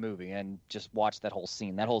watch the movie and just watch that whole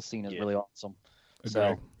scene. That whole scene is really awesome.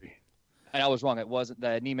 So, and I was wrong. It wasn't the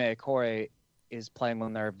Anime Core is playing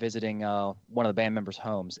when they're visiting one of the band members'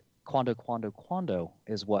 homes. "Quando Quando Quando"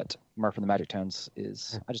 is what Murph and the Magic Tones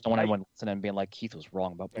is. I just don't want anyone listening and being like Keith was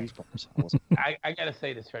wrong about Blues Brothers. I gotta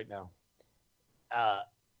say this right now.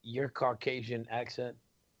 Your Caucasian accent,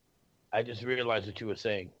 I just realized what you were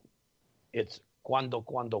saying. It's "Quando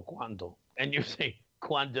Quando Quando," and you're saying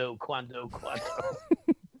 "Quando Quando Quando."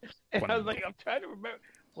 And I was like, I'm trying to remember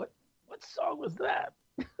what song was that.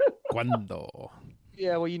 Cuando.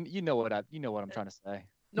 Yeah, well, you know what I'm trying to say.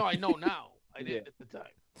 No, I know now. I didn't Yeah. at the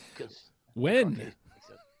time because When?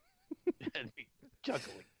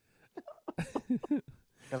 chuckling.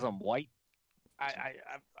 Because I'm white. I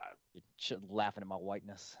You're laughing at my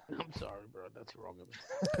whiteness. I'm sorry, bro. That's wrong of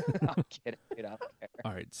me. I'm kidding. I don't care.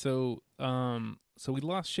 All right, so we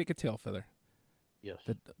lost Shake a Tail Feather. Yes.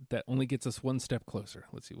 That only gets us one step closer.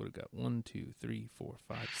 Let's see what we got. 1, 2, 3, 4,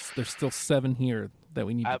 5. There's still 7 here that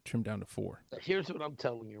we need to trim down to 4. Here's what I'm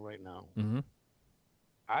telling you right now. Mm-hmm.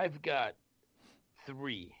 I've got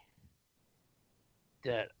 3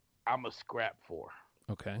 that I'm a scrap for.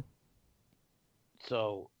 Okay.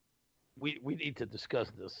 So we need to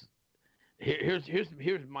discuss this. Here's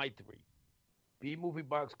my 3. B Movie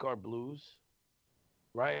Boxcar Blues,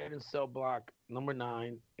 Riot and Cell Block number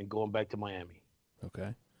 9, and Going Back to Miami.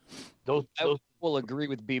 Okay. Those I will agree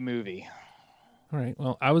with B movie. All right.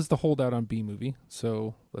 Well, I was the holdout on B movie,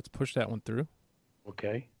 so let's push that one through.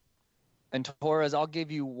 okay. And Torres, I'll give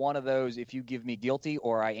you one of those if you give me Guilty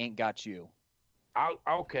or I Ain't Got You.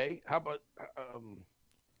 Okay. How about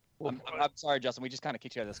well, I'm sorry, Justin. We just kind of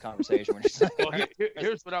kicked you out of this conversation. We're just well,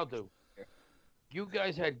 here's what I'll do. You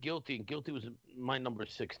guys had Guilty, and Guilty was my number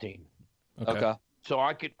 16. okay. So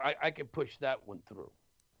I could push that one through.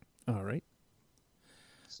 All right.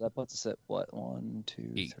 So that puts us at what? 1,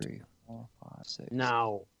 2, 8. 3, 4, 5, 6.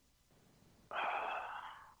 Now,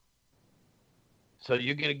 so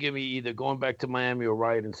you're gonna give me either Going Back to Miami or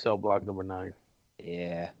Riot and Cell Block number 9.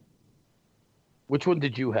 Yeah. Which one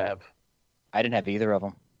did you have? I didn't have either of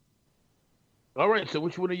them. All right. So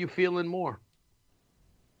which one are you feeling more?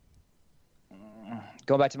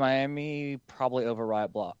 Going Back to Miami, probably over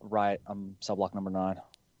Riot, Cell Block number 9.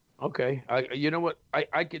 Okay. You know what?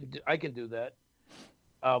 I can do that.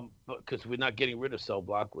 Because we're not getting rid of Cell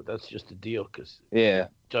Block, but that's just a deal. Because Yeah.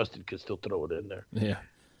 Justin can still throw it in there. Yeah.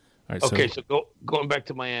 All right. Okay. So Going Back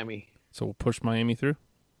to Miami, So we'll push Miami through.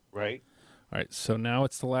 right? All right. So now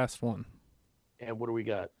it's the last one. And what do we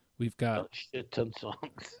got? We've got Shit ton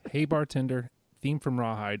songs. Hey Bartender, Theme from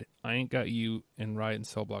Rawhide, I Ain't Got You, and Riot and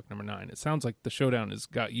Cell Block number 9. It sounds like the showdown is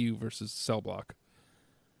Got You versus Cell Block.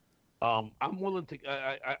 I'm willing to.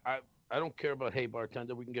 I don't care about Hey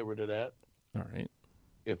Bartender. We can get rid of that All right.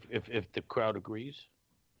 if the crowd agrees.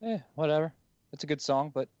 Whatever. It's a good song,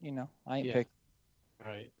 but, I ain't Yeah. picked.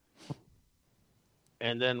 Right.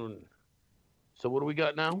 And then, so what do we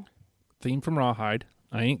got now? Theme from Rawhide,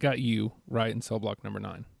 I Ain't Got You, Riot and Cell Block number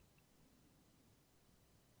 9.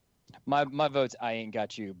 My vote's I Ain't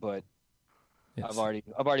Got You, but It's- I've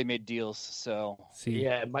already made deals, so See,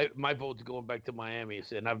 Yeah, my vote's Going Back to Miami,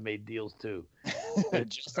 and I've made deals too.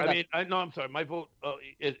 Justin, I'm sorry. My vote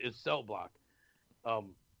is Cell Block,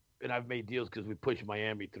 and I've made deals because we pushed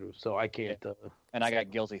Miami through, so I can't. and I got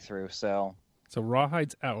Guilty through, so so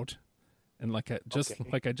Rawhide's out, and like I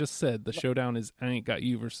just said, the showdown is I Ain't Got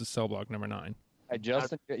You versus Cell Block number 9.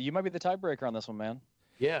 Justin, you might be the tiebreaker on this one, man.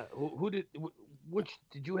 Yeah, which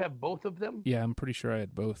did you have both of them? Yeah, I'm pretty sure I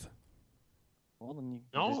had both. Well, then you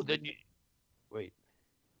No, just- then you wait.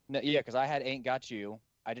 No, yeah, because I had Ain't Got You.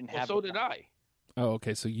 I didn't Well, have. so did I. Oh,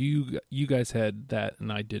 okay. So you guys had that,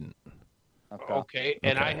 and I didn't, Okay,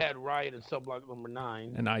 and Okay. I had Riot and Cell Block number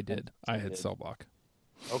 9. and I did. I had did. Cell Block.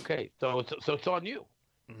 Okay, so it's on you.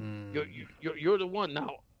 You're the one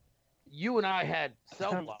now. You and I had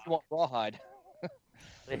Cell Block. You want Rawhide?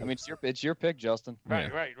 I mean, it's your pick, Justin. Right,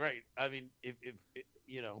 Yeah. right. I mean, if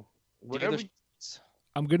you know, Do whatever. the-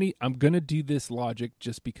 I'm gonna do this logic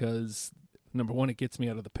just because number one, it gets me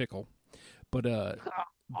out of the pickle, but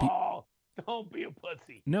Oh, don't be a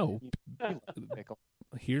pussy. no. pickle.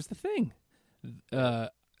 Here's the thing.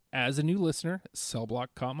 As a new listener, Cell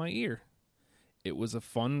Block caught my ear. It was a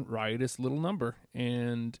fun, riotous little number,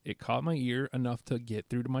 and it caught my ear enough to get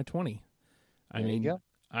through to my 20. There you go.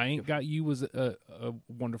 I Ain't Got You was a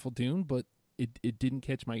wonderful tune, but it didn't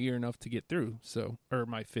catch my ear enough to get through. So, or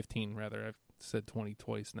my 15 rather. I've said 20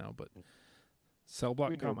 twice now, but Cell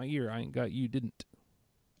Block caught my ear. I Ain't Got You didn't.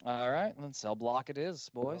 All right, then Cell Block it is,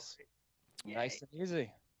 boys. Nice and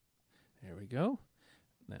easy. There we go.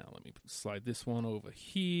 Now let me slide this one over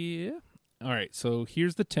here. All right, so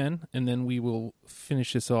here's the 10, and then we will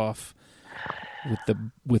finish this off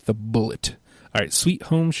with the bullet. All right, Sweet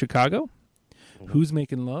Home Chicago, Who's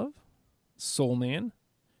Making Love, Soul Man,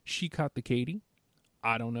 She Caught the Katy,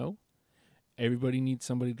 I Don't Know, Everybody Needs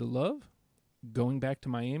Somebody to Love, Going Back to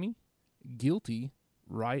Miami, Guilty,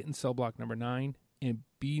 Riot and Cell Block number 9, and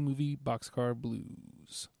B Movie Boxcar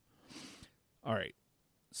Blues. All right,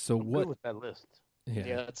 so I'm what? good with that list?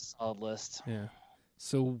 Yeah, that's a solid list. Yeah.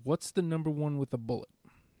 So what's the number one with a bullet?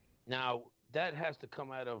 Now that has to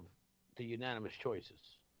come out of the unanimous choices.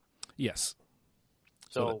 Yes.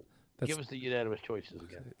 So that's, give us the unanimous choices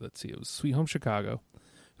again. let's see. It was Sweet Home Chicago,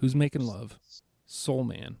 Who's Making Love, Soul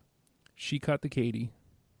Man, She Caught the Katy,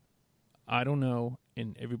 I Don't Know,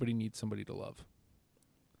 and Everybody Needs Somebody to Love.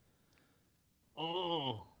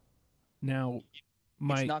 Oh, Now,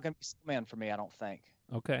 It's not going to be Soul Man for me, I don't think.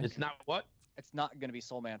 okay. it's not what? It's not going to be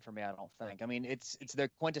Soul Man for me, I don't think. I mean, it's their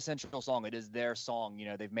quintessential song. It is their song. You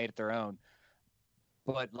know, they've made it their own.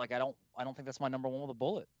 But like, I don't think that's my number one with a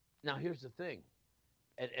bullet. Now here's the thing,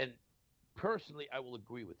 and personally, I will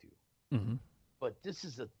agree with you. Mm-hmm. But this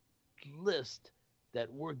is a list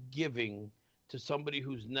that we're giving to somebody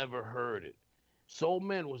who's never heard it. Soul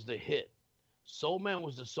Man was the hit. Soul Man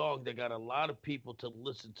was the song that got a lot of people to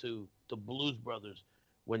listen to the Blues Brothers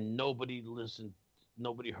when nobody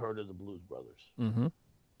heard of the Blues Brothers. Mm-hmm.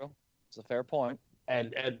 It's a fair point.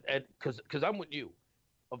 And because I'm with you,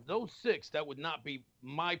 of those 6, that would not be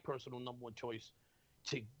my personal number one choice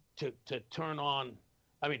to turn on.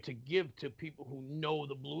 I mean, to give to people who know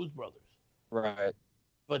the Blues Brothers. Right.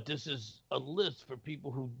 But this is a list for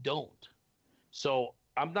people who don't. So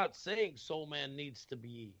I'm not saying Soul Man needs to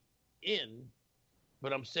be in,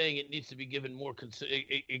 but I'm saying it needs to be given more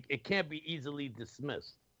it can't be easily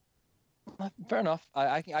dismissed. Fair enough.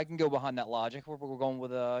 I can go behind that logic. We're going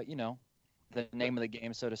with the name of the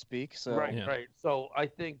game, so to speak. So Right, Yeah. right. So I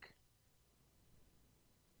think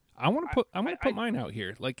I want to put mine out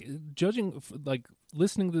here. Like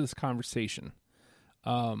listening to this conversation,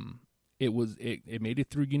 it made it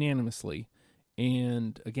through unanimously,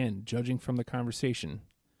 and again, judging from the conversation,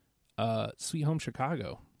 Sweet Home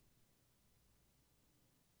Chicago.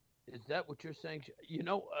 is that what you're saying?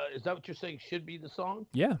 Is that what you're saying should be the song?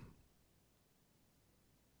 Yeah,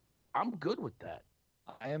 I'm good with that.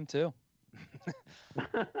 I am too.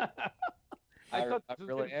 I thought I this was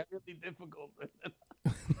really gonna be really difficult.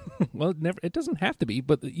 well, it doesn't have to be,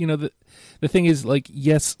 but the thing is, like,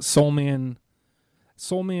 yes, Soul Man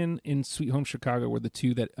and Sweet Home Chicago were the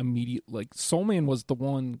two that Soul Man was the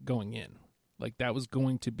one going in, like that was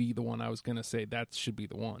going to be the one I was going to say that should be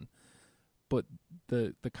the one, but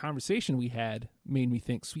the conversation we had made me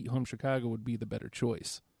think Sweet Home Chicago would be the better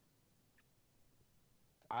choice.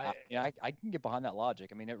 I can get behind that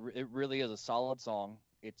logic. I mean, it really is a solid song.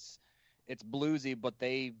 It's bluesy, but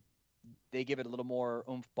they give it a little more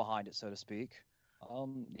oomph behind it, so to speak.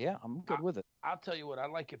 Yeah, I'm good with it. I'll tell you what, I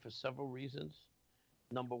like it for several reasons.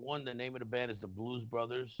 Number one, the name of the band is the Blues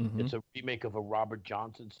Brothers. Mhm. It's a remake of a Robert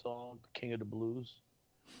Johnson song, King of the Blues.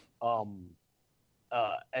 And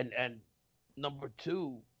number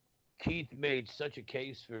two, Keith made such a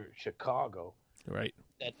case for Chicago Right.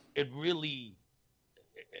 that it really,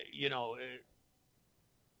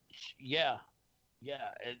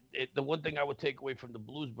 the one thing I would take away from the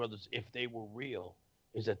Blues Brothers, if they were real,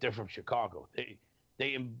 is that they're from Chicago.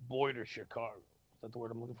 They embroider Chicago. Is that the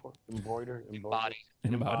word I'm looking for? Embroider. Embody.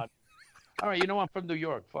 All right, I'm from New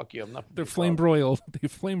York. Fuck you. I'm not. From They're Chicago. flame broiled. They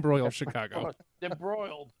flame broil Chicago. They're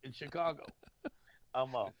broiled in Chicago.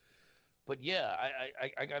 But yeah,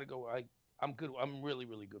 I gotta go. I'm good. I'm really,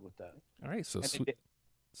 really good with that. All right, so And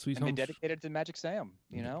Sweet they Home. dedicated to Magic Sam.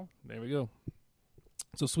 There we go.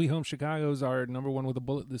 So Sweet Home Chicago is our number one with a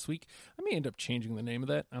bullet this week. I may end up changing the name of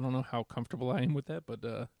that. I don't know how comfortable I am with that, but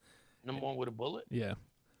Number one with a bullet. yeah,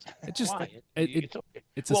 it just Why? it's okay.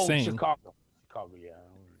 a saying. Chicago, yeah.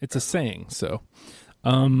 It's a saying. So,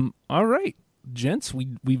 all right, gents,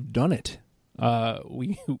 we've done it.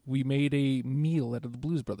 We made a meal out of the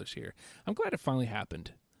Blues Brothers here. I'm glad it finally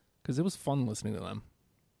happened because it was fun listening to them.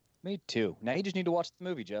 Me too. Now you just need to watch the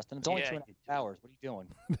movie, Justin. It's only Yeah, 2.5 hours. What are you doing?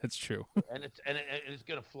 That's true. And it's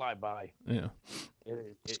gonna fly by. Yeah.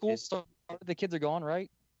 School started. The kids are gone, right?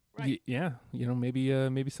 Right. Yeah.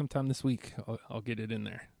 Maybe sometime this week I'll get it in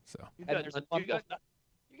there. So You And got there's a nothing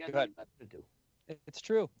Go ahead. to do. It's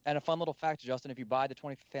true. And a fun little fact, Justin, if you buy the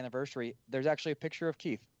 25th anniversary, there's actually a picture of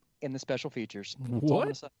Keith in the special features. That's all I'm What?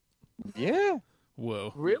 gonna say. Yeah.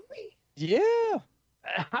 whoa. Really? Yeah.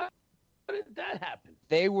 How did that happen?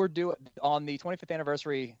 They were doing on the 25th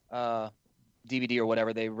anniversary DVD or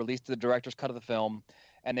whatever. They released the director's cut of the film,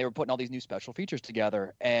 and they were putting all these new special features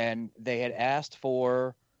together. And they had asked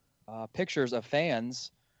for pictures of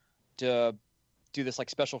fans to do this like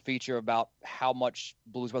special feature about how much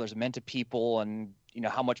Blues Brothers meant to people, and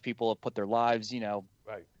how much people have put their lives,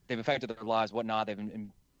 Right. they've affected their lives, whatnot. They've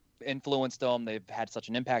influenced them. They've had such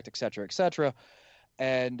an impact, et cetera, et cetera.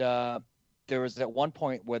 And there was at one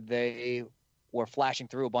point where they were flashing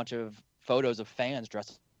through a bunch of photos of fans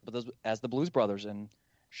dressed up as the Blues Brothers. And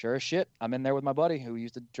sure as shit, I'm in there with my buddy who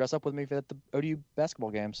used to dress up with me at the ODU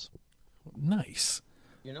basketball games. Nice.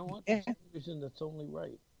 You know what? Yeah. For some reason, that's only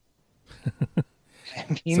right.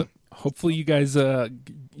 I mean, So hopefully you guys go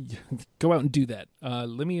out and do that.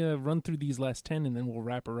 Let me run through these last 10 and then we'll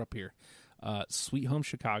wrap her up here. Sweet Home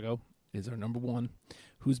Chicago is our number 1.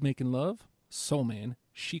 Who's Making Love? Soul Man.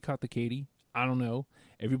 She Caught the Katy. I Don't Know.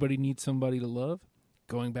 Everybody Needs Somebody to Love.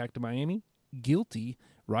 Going Back to Miami. Guilty.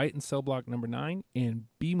 Riot in Cell Block number 9. And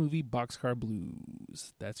B-Movie Boxcar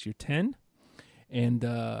Blues. That's your 10. And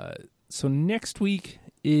so next week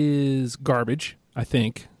is Garbage, I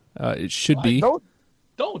think. It should be.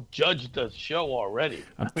 Don't judge the show already.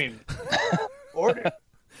 I mean, order.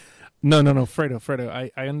 No,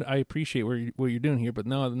 Fredo. I appreciate what you're doing here, but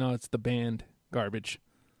no, it's the band Garbage.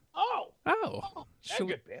 Oh, that's a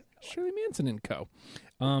good band. Shirley Manson and Co.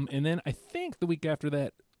 And then I think the week after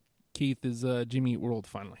that, Keith, is Jimmy Eat World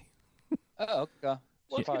finally. oh, okay.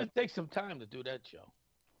 Well, it's going to take some time to do that show.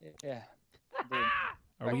 Yeah.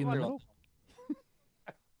 Are we in the middle?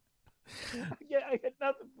 I get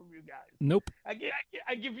nothing from you guys. Nope. I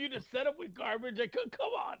give you the setup with Garbage.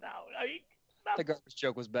 Come on now. The Garbage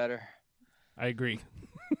joke was better. I agree.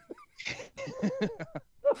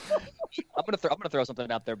 I'm gonna throw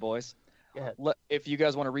something out there, boys. Yeah. If you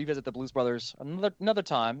guys want to revisit the Blues Brothers another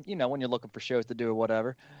time, when you're looking for shows to do or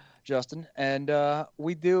whatever, Justin, and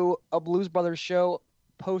we do a Blues Brothers show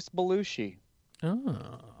post Belushi.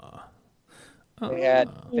 They had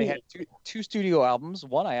two studio albums.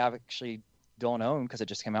 One I actually don't own because it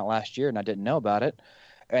just came out last year and I didn't know about it.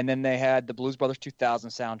 And then they had the Blues Brothers 2000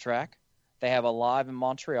 soundtrack. They have a live in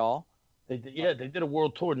Montreal. They did a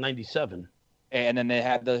world tour in '97. And then they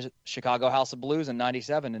had the Chicago House of Blues in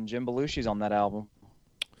 '97, and Jim Belushi's on that album.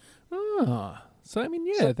 So I mean,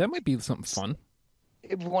 yeah, that might be something fun.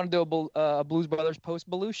 If we want to do a Blues Brothers post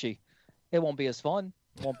Belushi, it won't be as fun,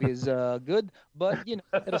 won't be as good, but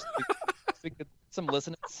it'll speak to some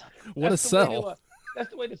listeners. What a sell! That's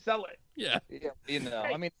the way to sell it. Yeah.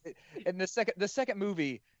 I mean, and the second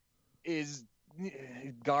movie is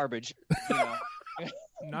garbage.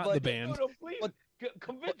 Not the band. No, please.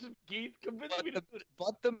 Convince me, Keith. Convince me.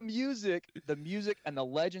 But the music and the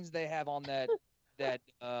legends they have on that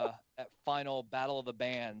final Battle of the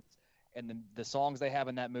Bands and the songs they have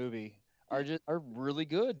in that movie are really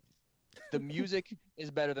good. The music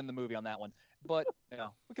is better than the movie on that one. But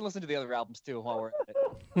we can listen to the other albums too while we're at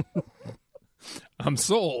it. I'm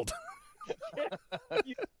sold.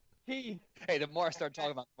 Hey, the more I started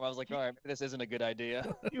talking about it, I was like, all right, maybe this isn't a good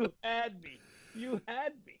idea. You had me.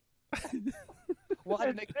 Well, I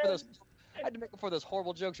had to make up for those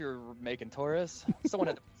horrible jokes you were making, Taurus. Someone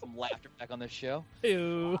had to put some laughter back on this show.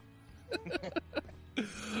 Ew.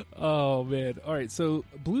 Oh, man. All right, so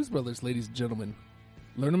Blues Brothers, ladies and gentlemen.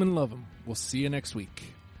 Learn them and love them. We'll see you next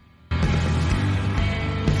week.